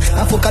sound.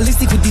 I'm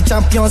focalistic with the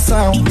champion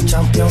sound.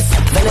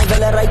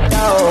 Vele right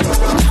now.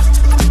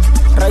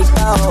 Vele right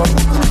now.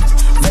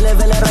 Vele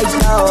right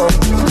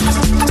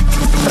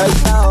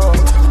now.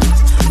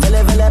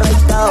 Vele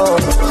right now.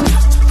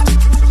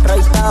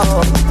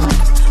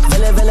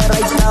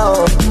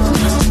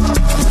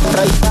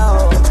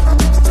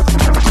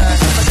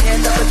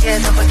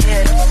 Don't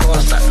forget.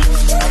 Costa.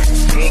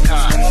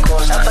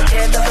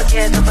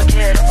 Don't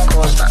forget.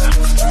 Costa.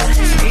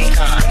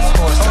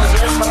 Oh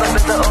yes, mother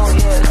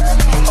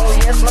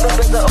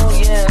brother, oh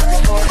yes.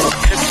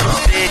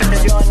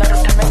 You're not a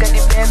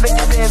negative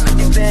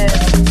bad.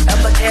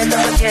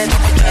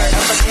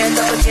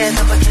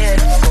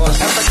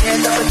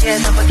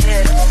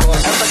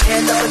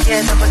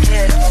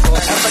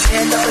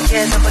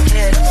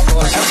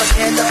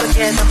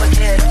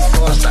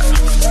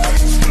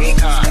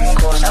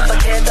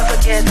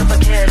 Don't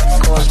forget.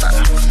 Costa.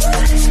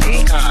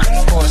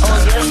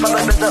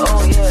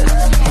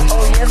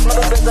 Oh yes,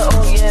 mother brother,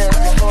 oh yes.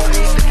 Before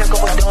we check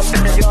over down,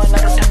 you're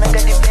not a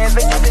negative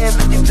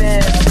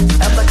bad.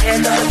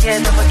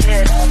 Don't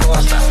forget.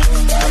 Costa.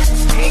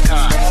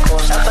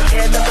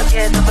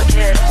 Don't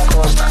forget.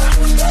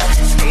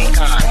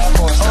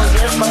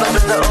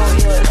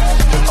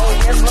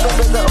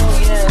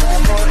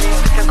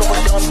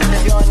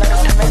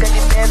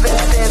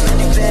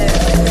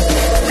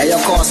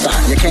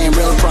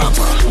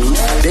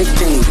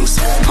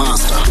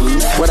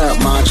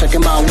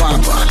 talking about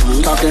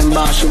Whopper. Talking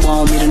about she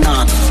want me to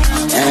knock her.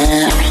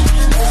 And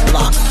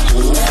block her.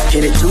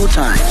 Hit it 2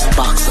 times,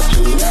 boxer.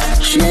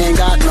 She ain't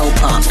got no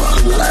popper.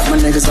 Like my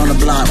niggas on the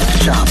block with the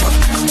chopper.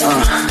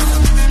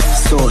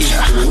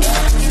 Soldier,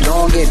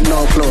 don't get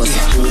no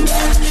closer.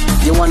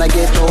 You wanna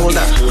get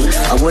older?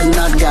 I would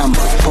not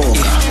gamble,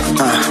 poker.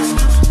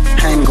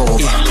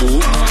 Hangover.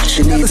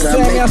 She needs a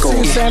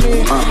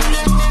makeover.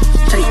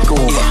 Take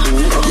over.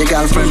 Your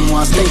girlfriend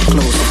wants to stay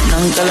closer.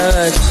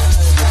 Nankalaj,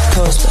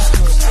 coaster.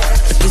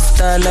 I get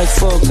style like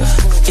Fokker.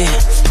 Yeah,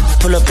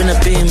 pull up in a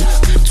beam.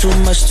 Too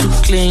much, too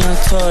clean, I'm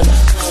taller.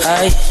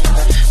 Aye,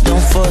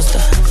 don't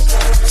foster.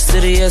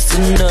 Serious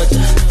and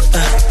daughter.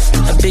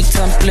 A big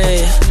time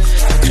player.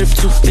 Crip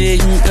too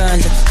big and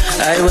ganja.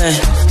 I went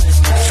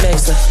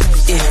flexer.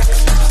 Yeah,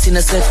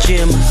 Tina said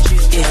gym.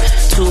 Yeah,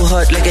 too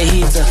hot like a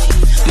heater.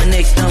 My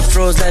neck done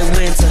froze like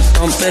winter.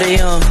 I'm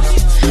better on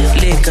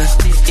liquor.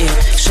 Yeah,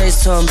 Shay's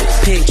zombie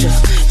picture.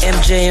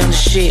 MJ on the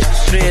shit,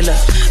 thriller.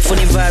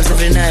 Funny vibes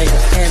every night.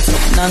 Anthem,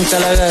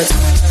 Nankalagat,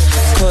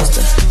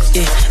 Costa.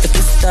 Yeah, I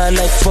get style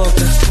like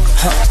Fokker.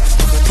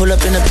 Pull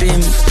up in a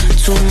beam.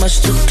 Too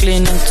much, too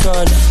clean and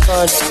taller.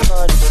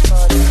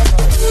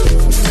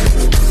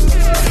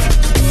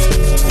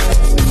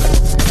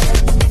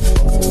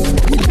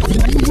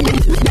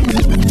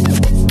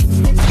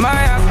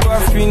 My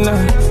aquafina,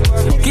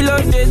 kilo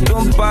de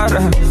don't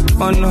para,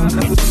 oh no.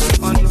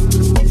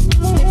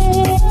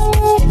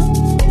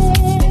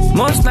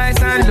 Most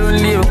nights I'm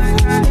lonely,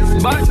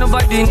 but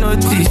nobody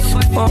notice.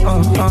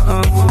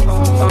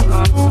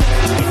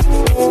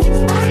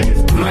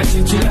 My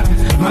chinchilla,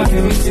 my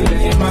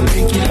femicilla, my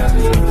painkiller.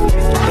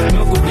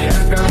 No good they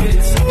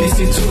aggravate. This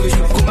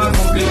situation come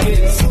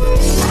complicate.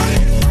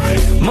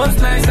 Most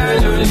nights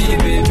I'm lonely,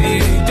 baby.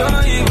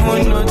 Don't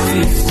even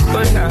notice.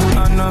 But no.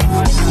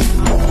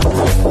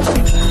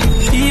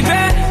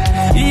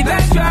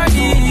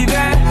 Eventually,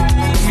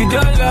 if you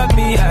don't love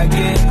me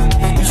again,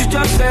 you should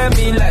just tell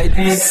me like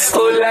this. Oh,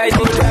 like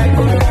this.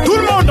 Tout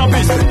le monde en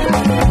piste.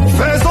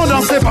 Faisons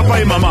danser papa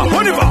et maman.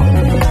 On y va.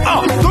 Ah,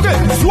 ok,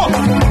 soit.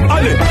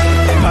 Allez.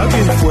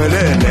 Agi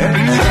fuelele.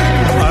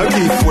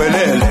 Agi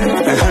fuelele.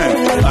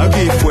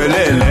 Agi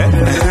fuelele.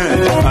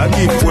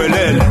 Agi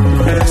fuelele.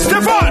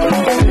 Stéphane.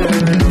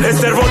 Les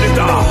cerveaux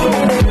d'État.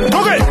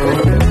 Ok.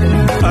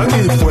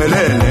 Agi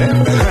fuelele.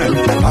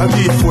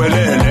 Agi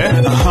fuelele.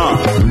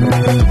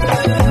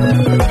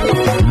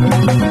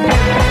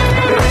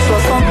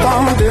 60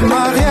 ans de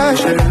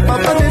mariage,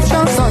 papa de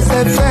chance, ça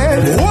s'est fait.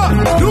 Roi,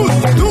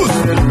 12,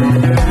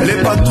 les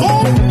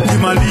patrons du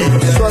Mali.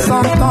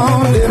 60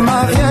 ans de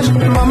mariage,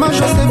 maman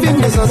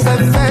Joséphine, ça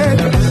s'est fait.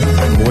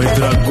 Oui,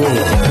 Drago,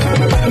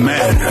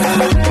 mère.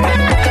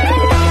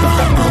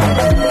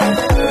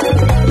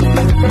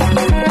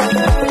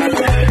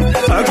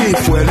 Aquí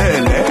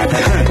fuelele,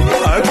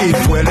 aquí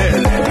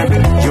fuelele.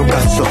 Yoga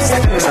sauce,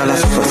 sala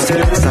sauce,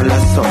 sala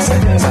sauce,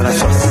 sala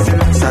sauce,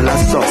 sala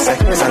sauce,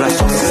 sala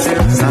sauce,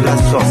 sala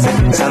sauce,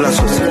 sala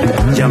sauce.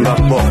 Yanga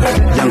bore,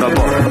 yanga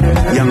bore,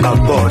 yanga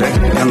bore,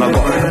 yanga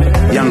bore,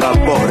 yanga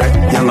bore,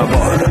 yanga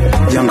bore,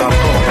 yanga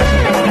bore.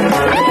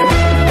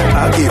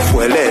 Aquí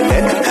fuelele,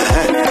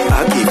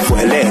 aquí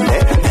fuelele.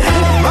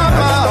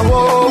 Mama, oh,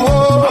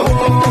 oh,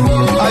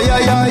 ay,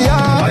 ay, ay,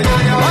 ay.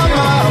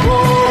 Mama, oh,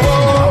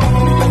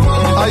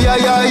 oh, ay,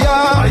 ay, ay,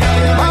 ay.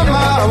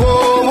 Mama,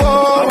 oh,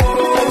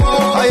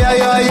 oh, ay,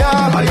 ay, ay,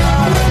 ay.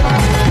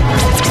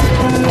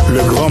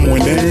 Le grand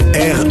monnaie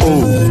RO.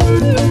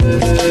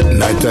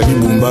 Nathalie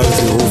Bumba,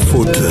 0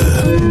 faute.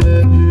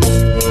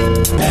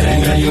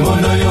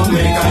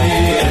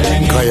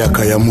 Kaya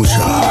Kaya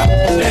Moucha.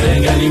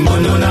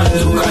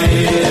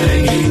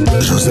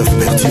 Joseph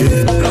Berthier.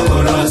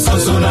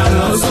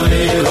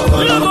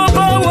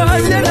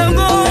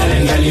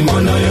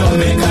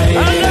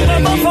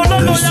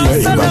 Lucia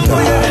Ibata.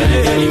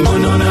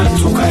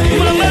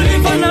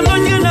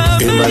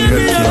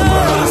 Emmanuel Kiamba.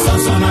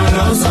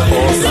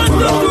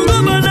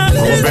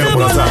 Robert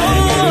Braza.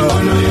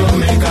 Claudia.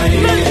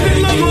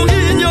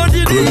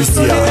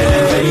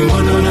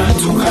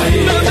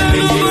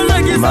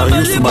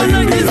 Marius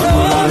Mayumbe.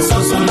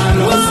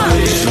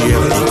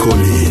 Pierre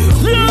Icoli.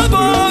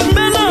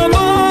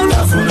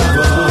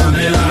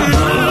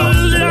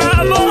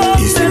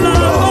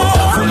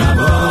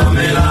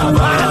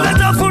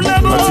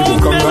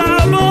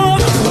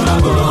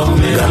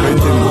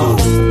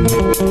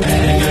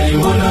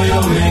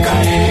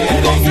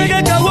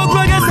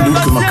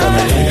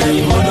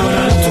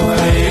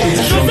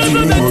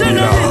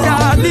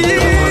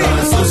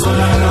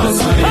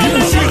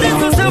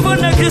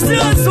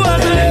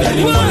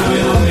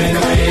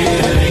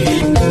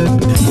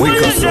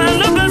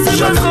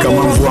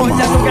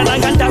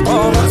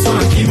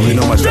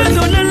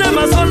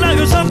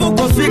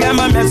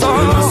 Ma maison,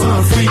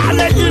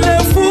 avec il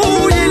est fou,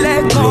 il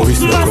est con,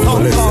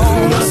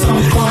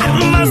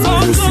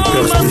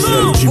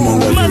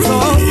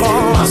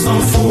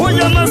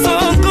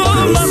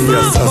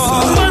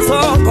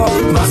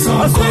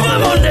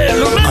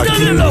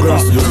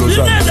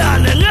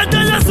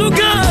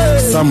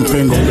 Sam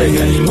Pengo.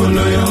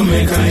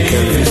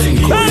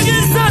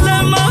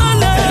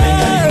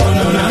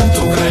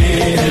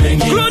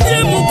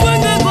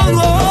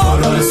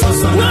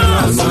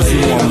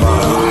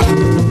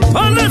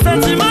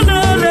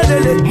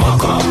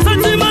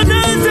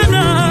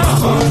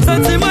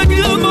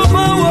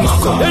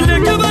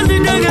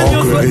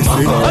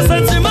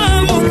 Asantima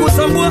muku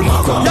sambua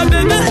ya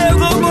bebe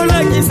ego bola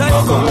kisai.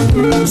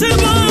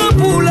 Cheba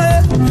pule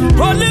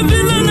pole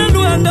vila na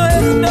luanda.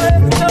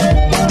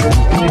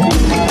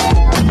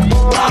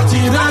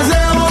 Parti de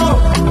zéro,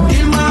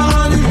 il m'a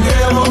rendu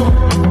héros.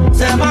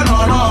 C'est pas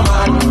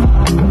normal,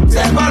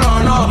 c'est pas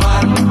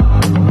normal.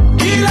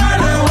 Il a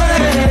le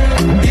way,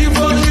 il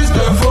faut juste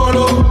le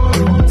follow.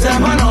 C'est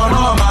pas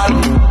normal,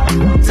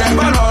 c'est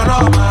pas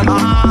normal.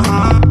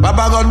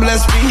 Papa God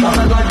bless me,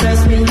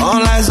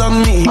 all eyes on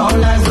me.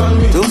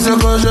 Tout ce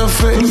que je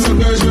fais,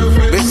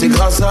 mais c'est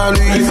grâce à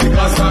lui.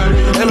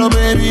 Hello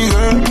baby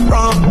girl,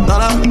 from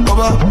Nana,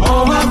 Boba.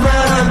 On va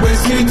faire un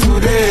whiskey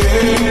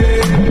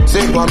today.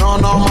 C'est pas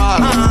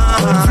normal.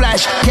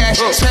 Flash, cash,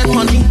 spend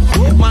money.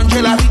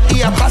 Manger la vie, il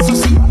y a pas de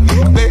souci.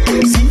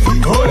 Baby, si,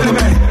 hold les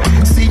mains.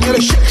 Signe le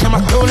chèque, j'ai ma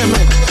tôle les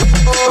mains.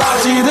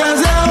 Parti de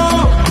zéro,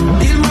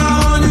 il m'a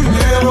rendu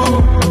héros.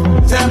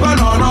 C'est pas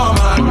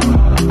normal,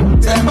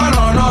 c'est pas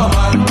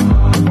normal.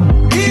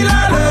 Il a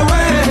le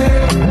way,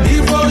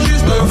 il faut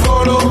juste le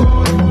follow.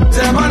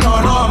 C'est pas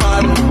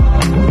normal,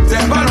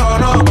 c'est pas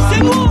normal.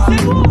 C'est bon,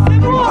 c'est bon, c'est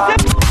bon.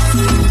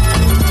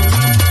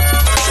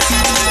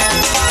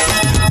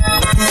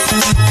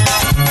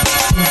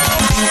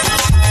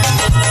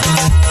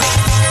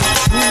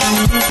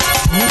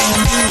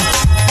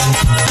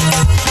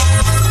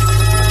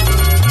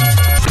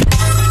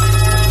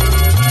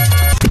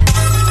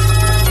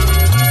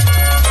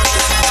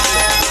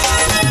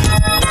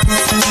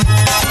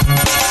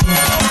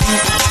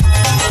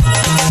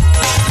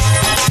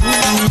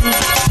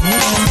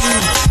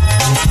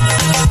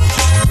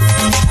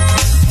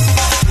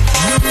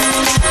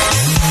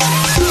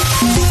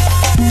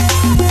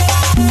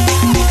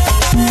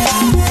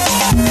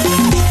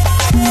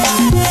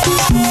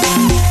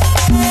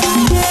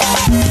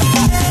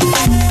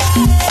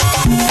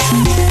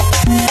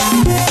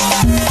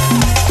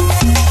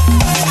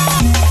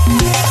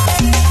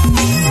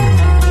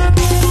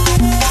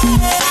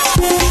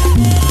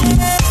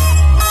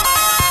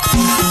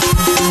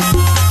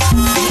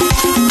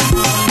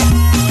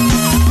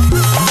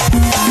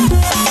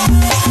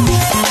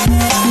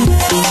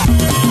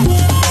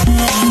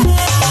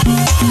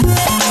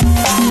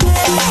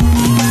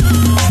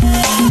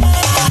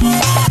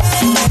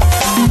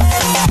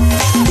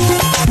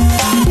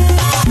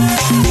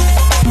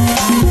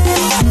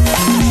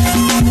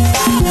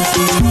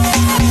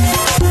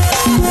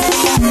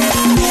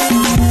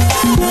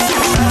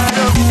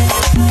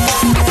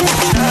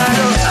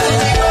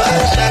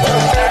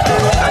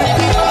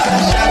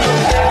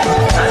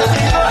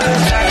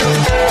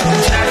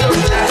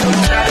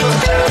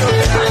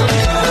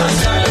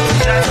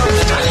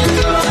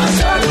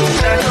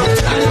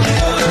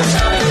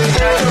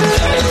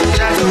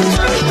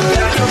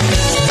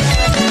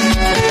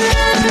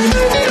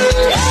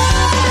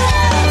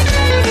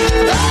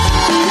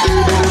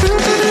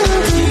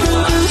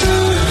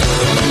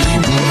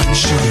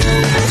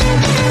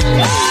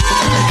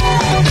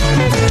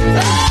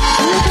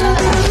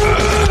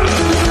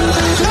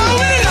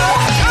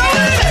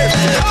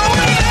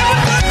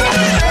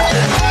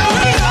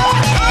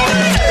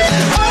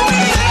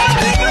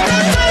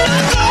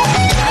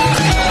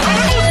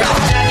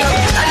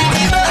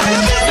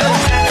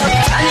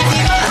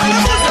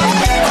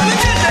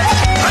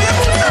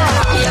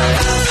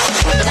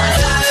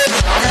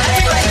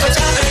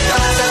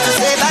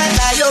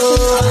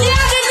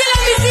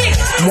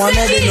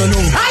 Mohamed et Nono.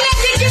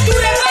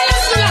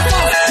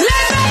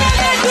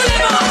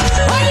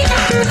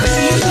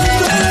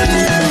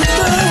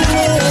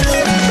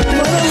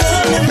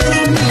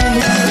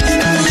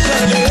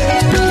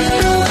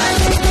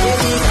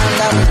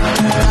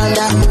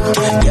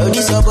 Yo,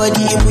 this your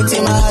body, you put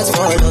in my heart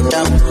for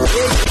lockdown.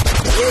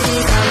 Baby,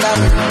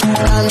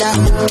 calm down.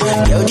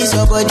 Yo, this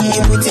your body,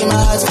 you put in my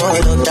heart for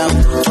lockdown.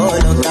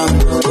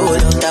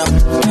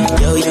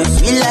 Yo, you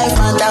feel like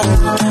phantom.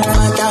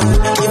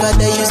 If I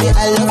tell you say I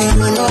love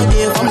you, know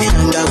they for me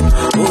hang out.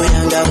 Oh,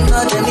 hang out. No,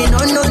 tell me no.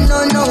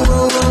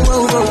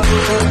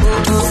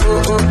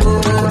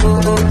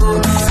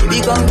 Baby,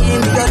 come give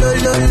me your lo.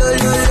 Tell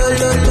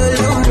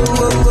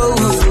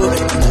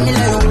me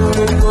like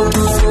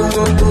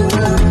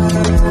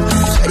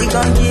Shawty,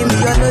 come give me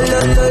your lo.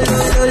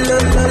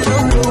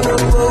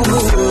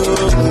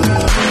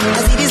 I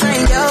see this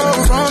fine girl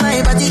from my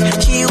party,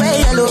 she wear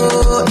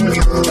yellow.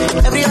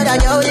 Every other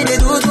girl they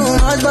do too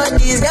much, but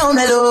this girl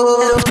mellow.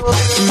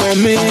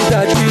 Mommy,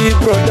 daddy,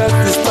 brother,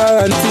 sister,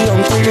 auntie,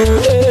 uncle,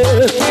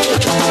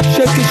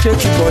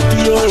 shake it,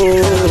 body, oh.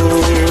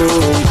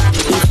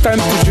 It's time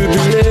to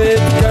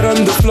jubilate, get on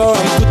the floor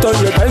and put on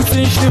your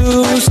dancing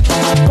shoes.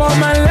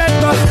 Come and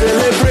let us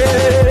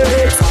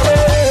celebrate.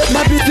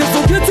 My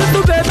beautiful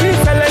baby,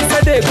 feel like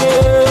they go.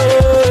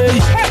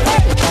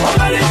 Oh,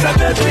 my little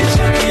baby,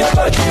 shake your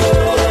body, oh.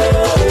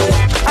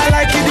 I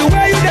like it the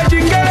way you dey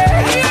jingle it.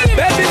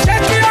 Baby,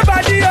 shake your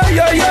body, oh,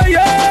 yo.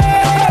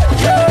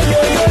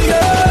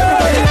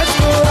 Let's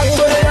go,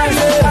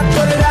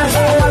 everybody dance,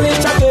 oh, my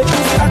little baby,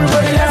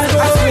 everybody dance, oh,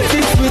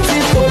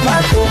 sweetie,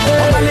 tomato,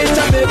 oh, my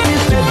little baby,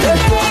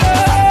 let's go,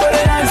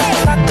 everybody dance,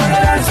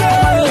 oh,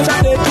 my little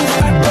baby,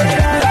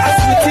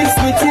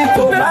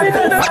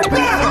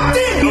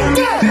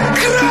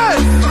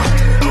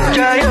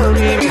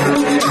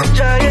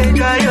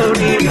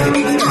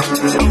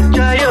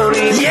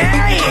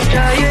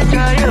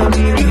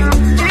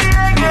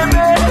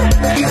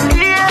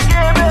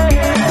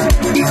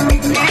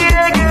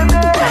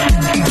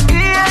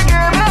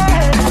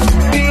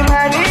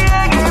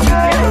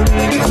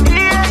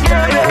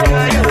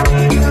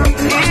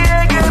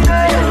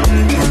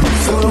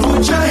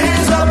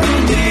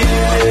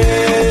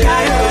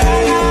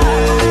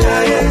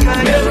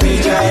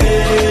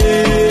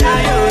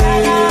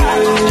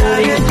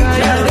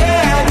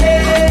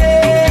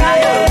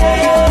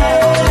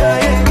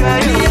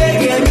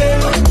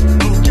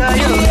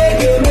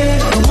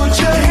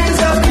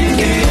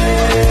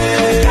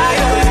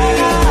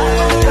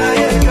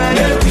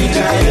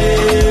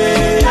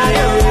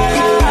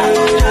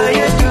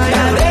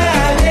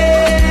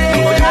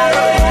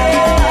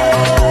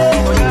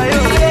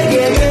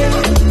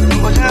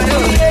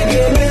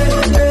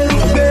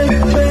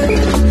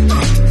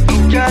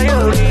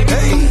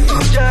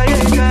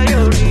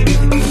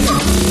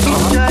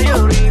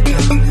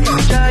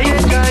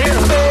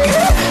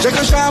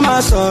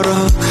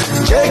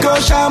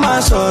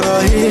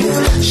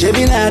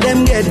 of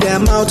them get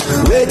them out.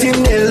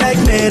 Waiting there like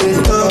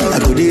marathon. I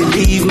go they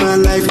live my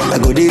life. I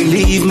go they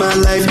live my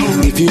life.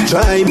 If you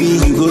try me,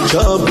 you go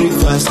chop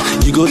breakfast.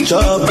 You go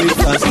chop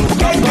breakfast.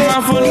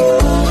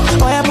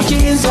 Why I put you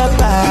in so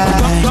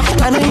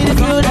bad? I know you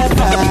feel that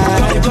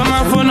vibe. Got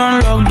my phone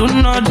on lock, do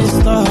not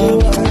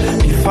disturb.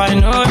 If I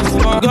know it's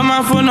wrong, got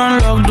my phone on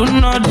lock, do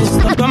not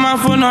disturb. Got my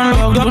phone on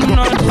lock, do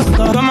not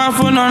disturb. Got my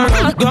phone on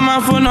lock, got my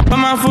phone on, got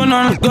my phone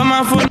on, got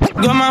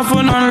my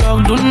phone on lock,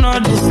 do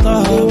not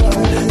disturb.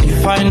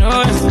 If I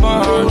know it's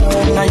wrong,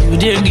 now you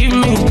did give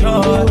me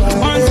joy.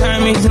 One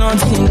time is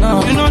not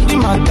enough. You know the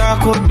matter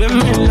could be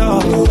me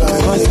love,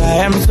 cause I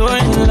am so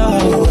in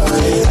love,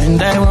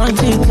 and I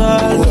want it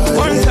all.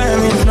 One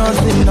time is not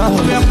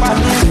enough. We are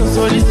parting so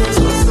solid,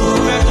 so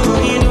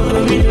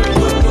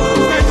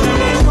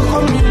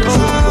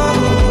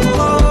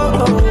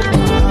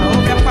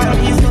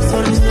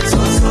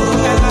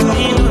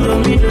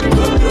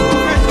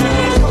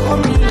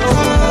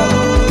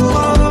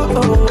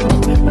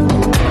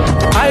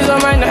eyes on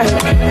my neck,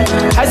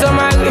 eyes on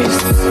my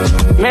wrist.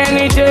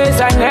 Many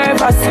days I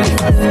never sleep.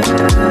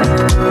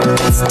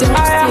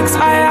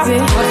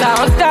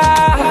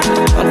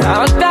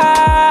 Hunter.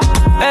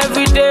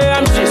 Every day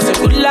I'm chasing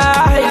good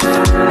life.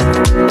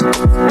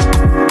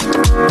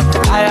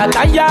 I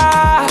tire,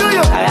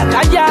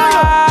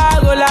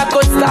 roller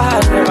coaster,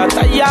 never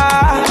tire.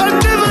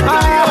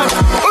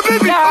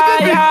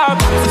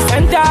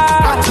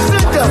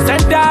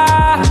 Center,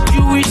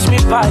 you wish me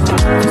bad.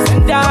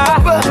 Center,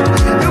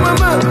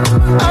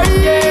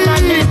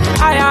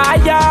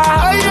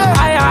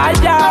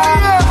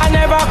 I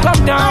never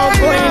come down,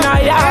 going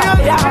higher.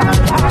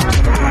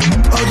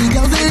 All the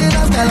girls they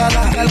dance,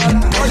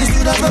 all the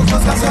students of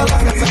course,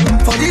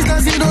 for this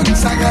dance you don't do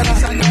sagara.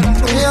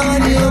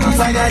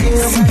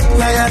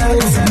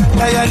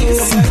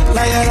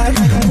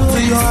 To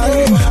your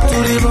eye, to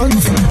the front,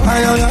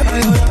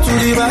 to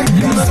the back.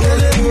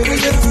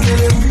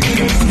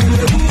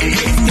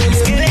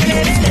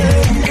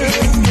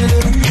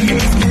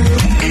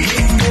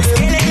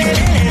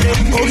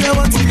 Okay,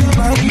 what you do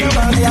about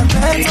me? I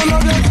can't tell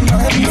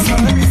you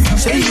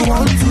say you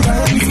want to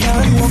dance, you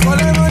want all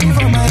the money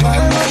for my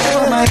band.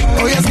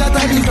 Oh yes, got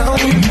that down.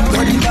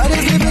 Got the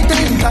bodies living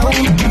in town.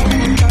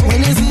 When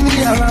they see me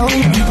around,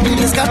 they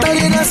just got that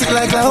in us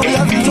like how we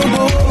have to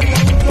go.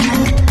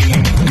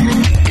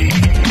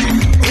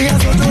 We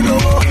have to go.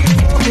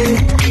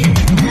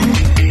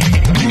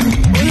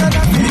 We are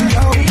not feeling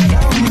down.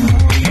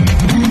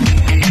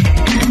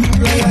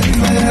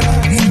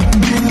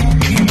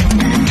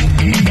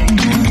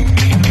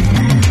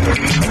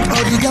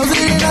 All the girls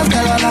in the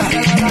galala,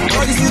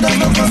 all the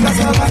students of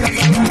Casablanca.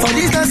 For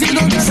this dance you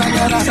don't do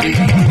sagara.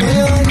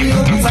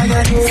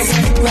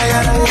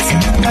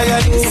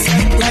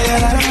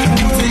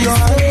 To your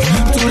heart,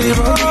 to the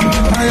road,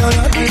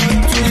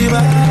 to the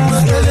back.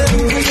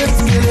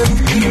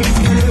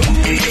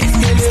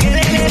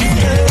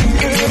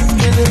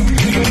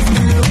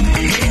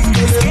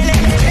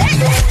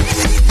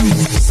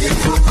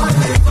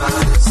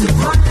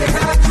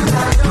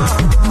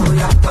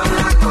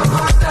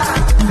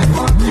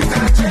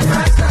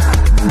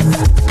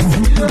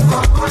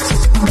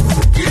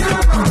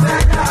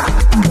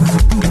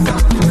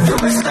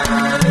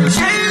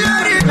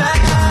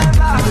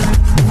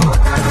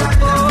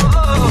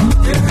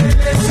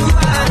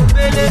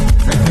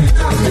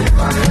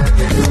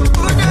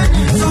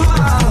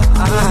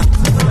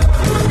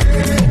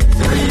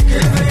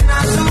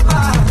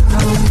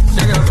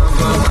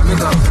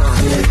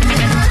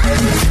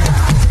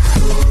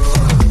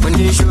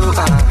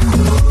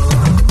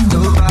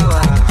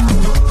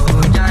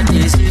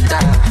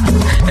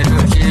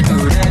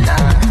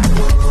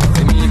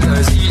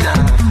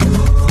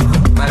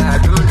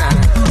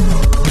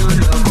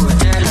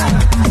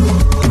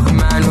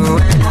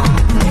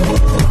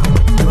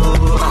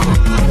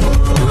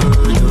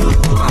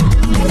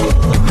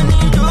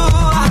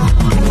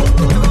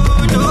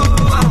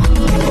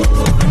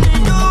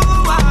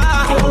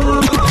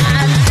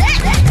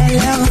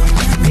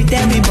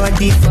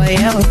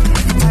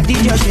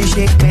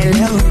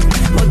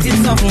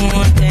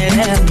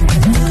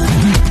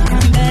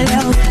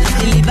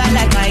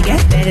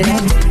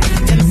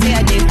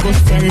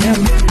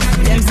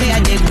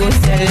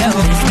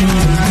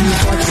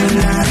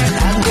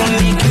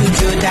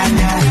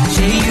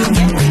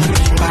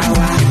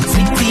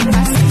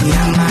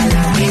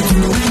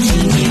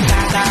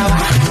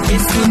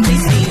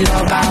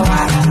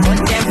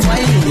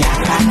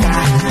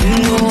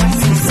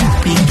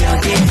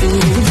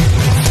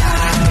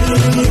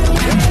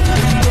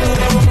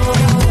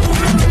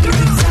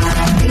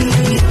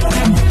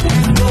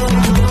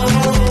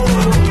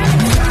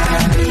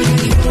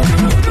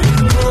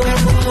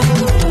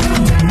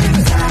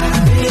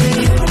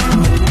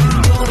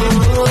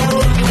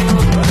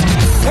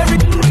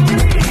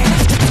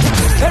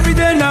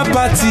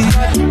 party.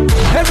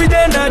 Every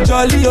day na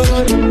jolly, oh.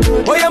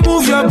 Oh, yeah,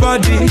 move your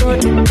body.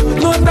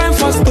 No time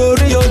for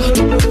story, oh.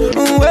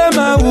 Where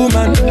my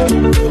woman?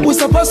 We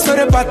supposed to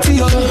the party,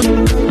 oh.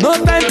 No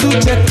time to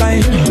check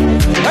time.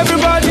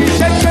 Everybody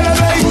shake it,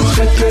 baby.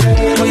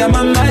 Oh, yeah,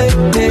 mama,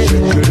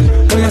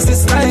 oh, your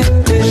sister,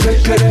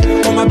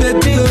 oh, my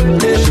baby,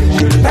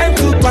 time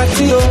to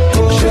party, oh,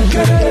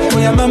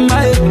 yeah,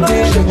 mama,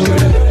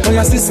 oh,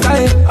 your sister,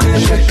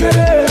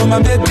 oh, my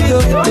baby,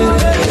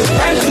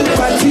 time to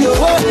party, oh.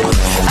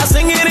 I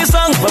sing it a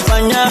song for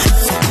Panya,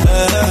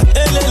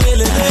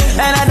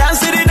 and I dance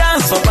to the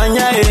dance for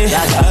Panya,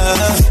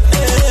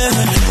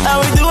 I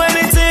will do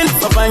anything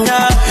for Panya,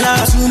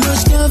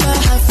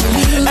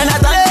 and I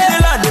thank the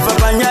Lord for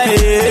Panya,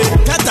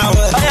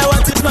 I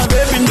want is my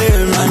baby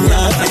name,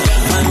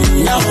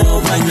 I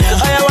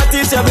what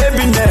is your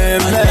baby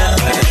name?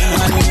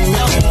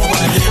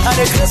 I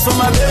request for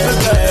my baby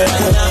girl.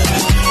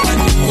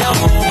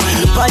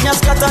 Panya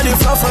scatter the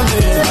floor for me.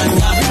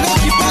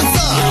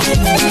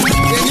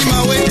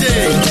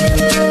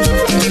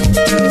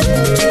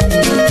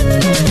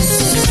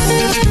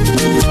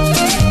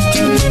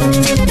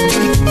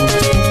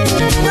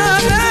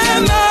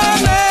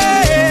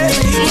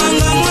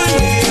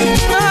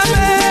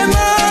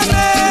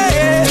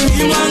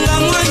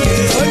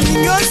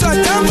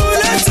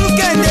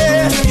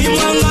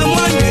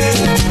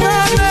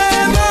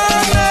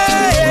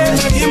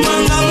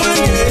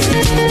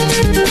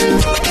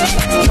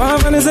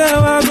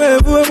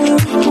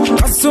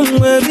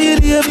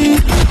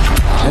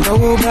 And I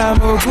will buy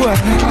more good.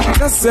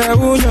 That's a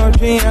wound your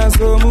dream as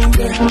go move.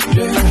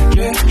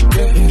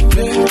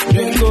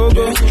 Go.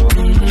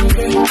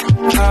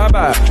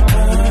 Abba.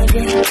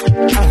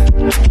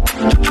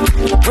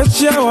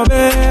 What's your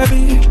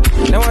baby?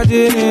 Now I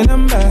didn't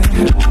number.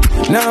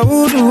 Now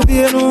who do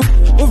be no?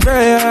 Over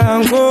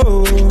and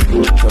go.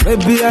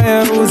 Baby, I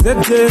was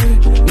that day.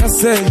 Not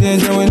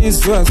saying when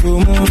it's was go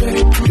move.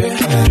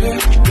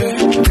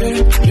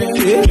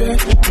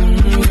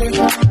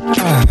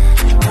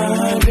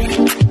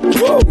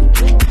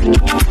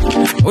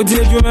 Oh,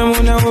 did you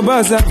remember now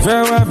about that?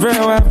 Very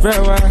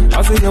well.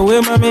 I say,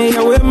 away,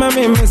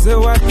 mommy, miss it.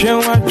 What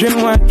dream.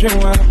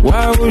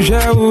 Why would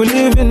you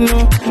live in no?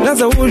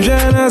 That's a wood,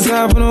 that's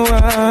a no.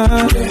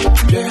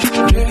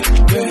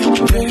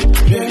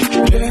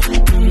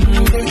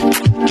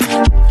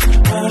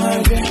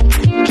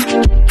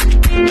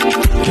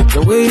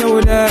 The way you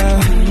would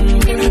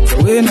the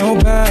way no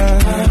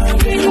bad,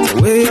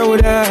 the way you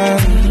would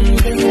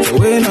the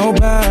way no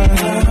bad.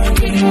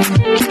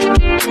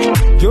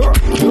 Yo,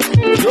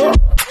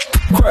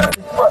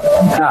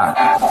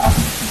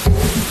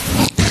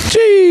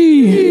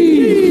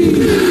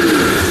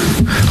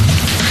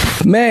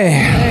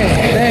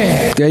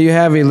 Man, there you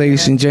have it,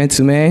 ladies and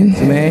gentlemen.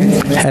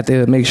 Had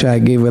to make sure I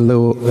gave a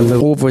little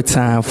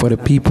overtime for the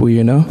people,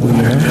 you know.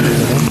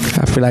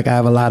 I feel like I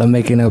have a lot of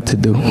making up to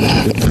do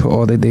for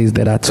all the days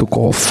that I took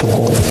off.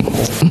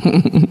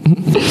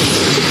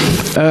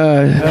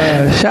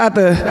 Shout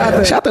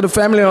out to the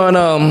family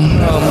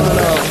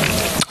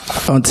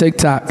on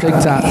TikTok.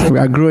 We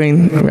are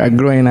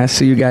growing. I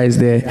see you guys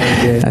there.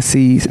 I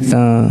see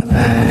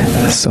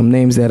some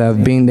names that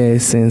have been there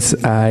since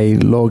I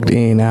logged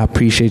in. I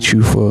appreciate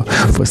you for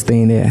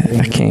staying there.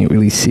 I can't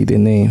really see the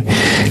name.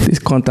 This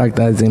contact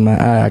that's in my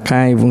eye, I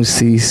can't even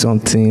see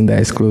something that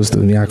is close to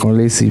me. I can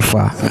only see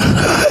far.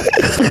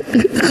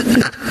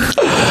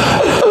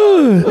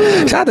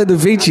 Shout out to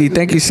Vinci.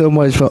 Thank you so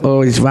much for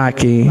always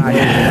rocking.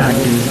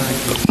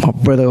 My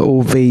brother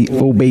Obey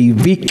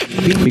Vic.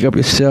 Pick up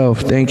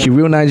yourself. Thank you.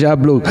 Real Niger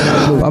Blue.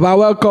 Baba,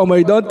 welcome.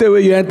 You don't tell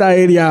me you enter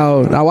area.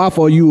 Now what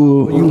for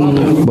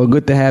you? But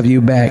good to have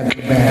you back.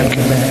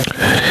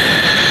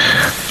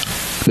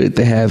 Good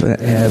to have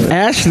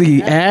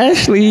Ashley.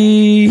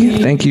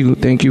 Thank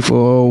you for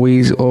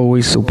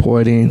always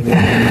supporting.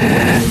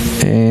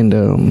 And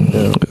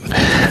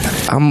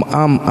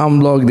I'm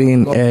logged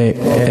in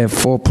at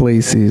 4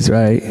 places,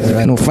 right?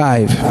 No,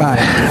 5.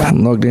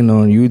 I'm logged in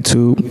on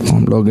YouTube.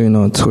 I'm logged in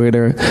on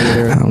Twitter.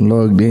 I'm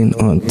logged in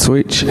on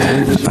Twitch.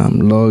 I'm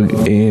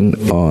logged in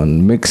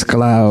on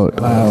Mixcloud.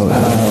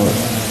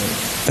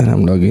 And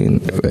I'm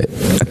logging,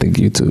 I think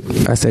YouTube.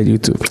 I said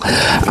YouTube.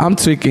 I'm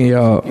tweaking,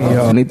 y'all.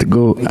 I need to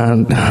go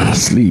and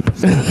sleep.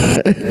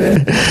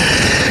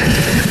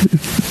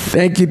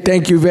 Thank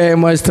you very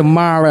much,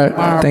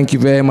 Tamara. Thank you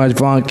very much,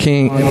 Von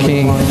King.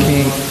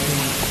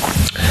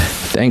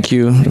 Thank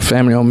you, the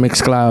family on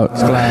Mixcloud.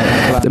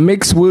 The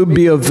mix will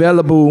be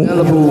available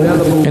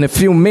in a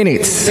few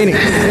minutes.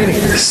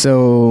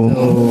 So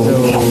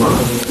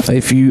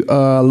if you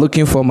are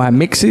looking for my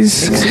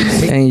mixes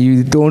and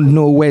you don't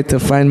know where to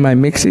find my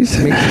mixes,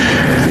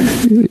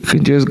 you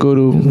can just go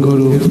to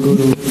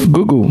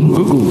Google.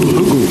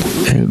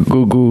 And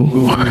Google.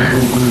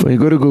 When you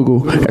go to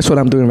Google, that's what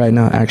I'm doing right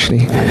now,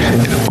 actually.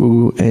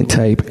 Google and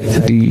type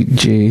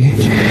DJ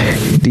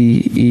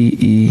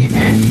DEEMONEY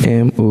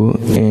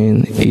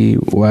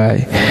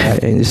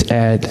and just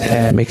add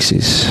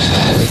mixes.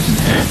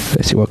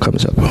 Let's see what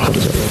comes up.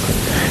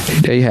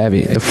 there you have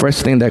it. The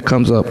first thing that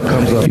comes up,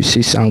 you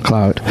see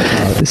SoundCloud.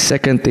 The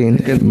second thing,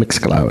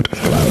 Mixcloud.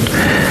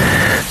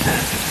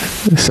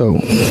 So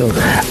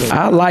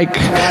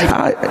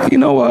you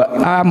know what?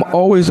 I'm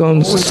always on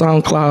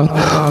SoundCloud,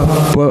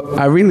 but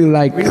I really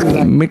like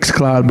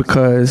Mixcloud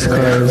because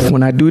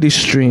when I do these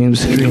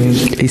streams,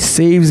 it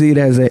saves it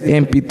as an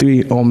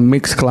MP3 on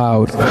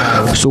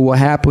Mixcloud. So what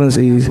happens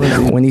is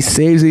when it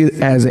saves it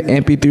as an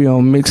MP3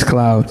 on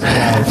Mixcloud,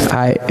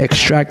 I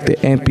extract the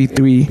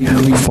MP3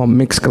 from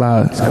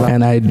Mixcloud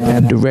and I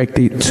direct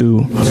it to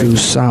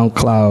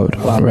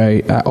SoundCloud,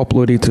 right? I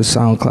upload it to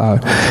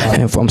SoundCloud,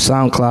 and from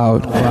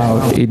SoundCloud,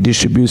 it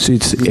distributes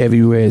it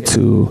everywhere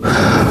to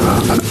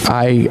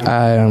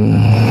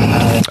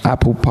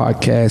Apple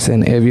Podcasts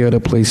and every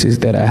other places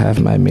that I have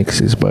my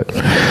mixes. But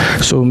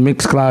so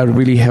Mixcloud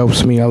really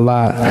helps me a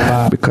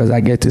lot because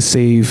I get to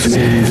save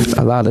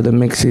a lot of the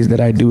mixes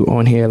that I do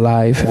on here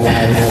live.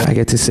 I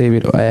get to save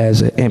it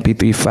as an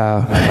MP3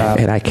 file,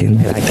 and I can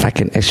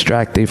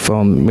extract it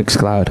from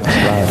Mixcloud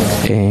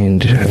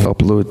and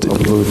upload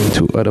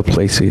to other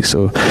places.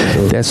 So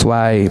that's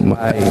why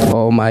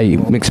all my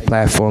mix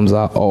platforms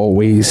are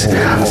always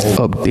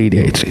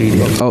updated.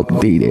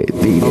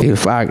 In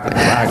fact,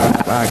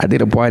 I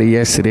did a party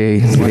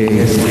yesterday.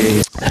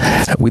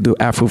 We do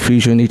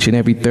Afrofusion each and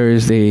every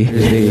Thursday,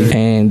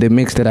 and the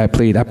mix that I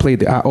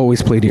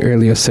always play the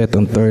earlier set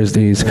on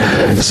Thursdays.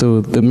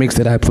 So the mix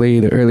that I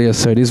played, the earlier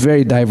set, is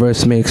very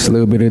diverse mix, a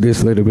little bit of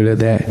this, a little bit of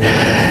that.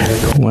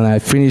 When I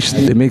finished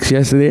the mix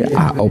yesterday,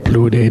 I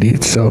uploaded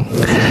it. So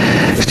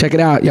check it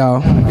out,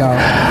 y'all.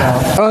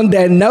 On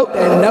that note,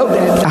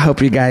 I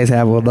hope you guys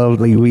have a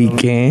lovely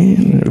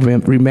weekend.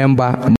 Remember,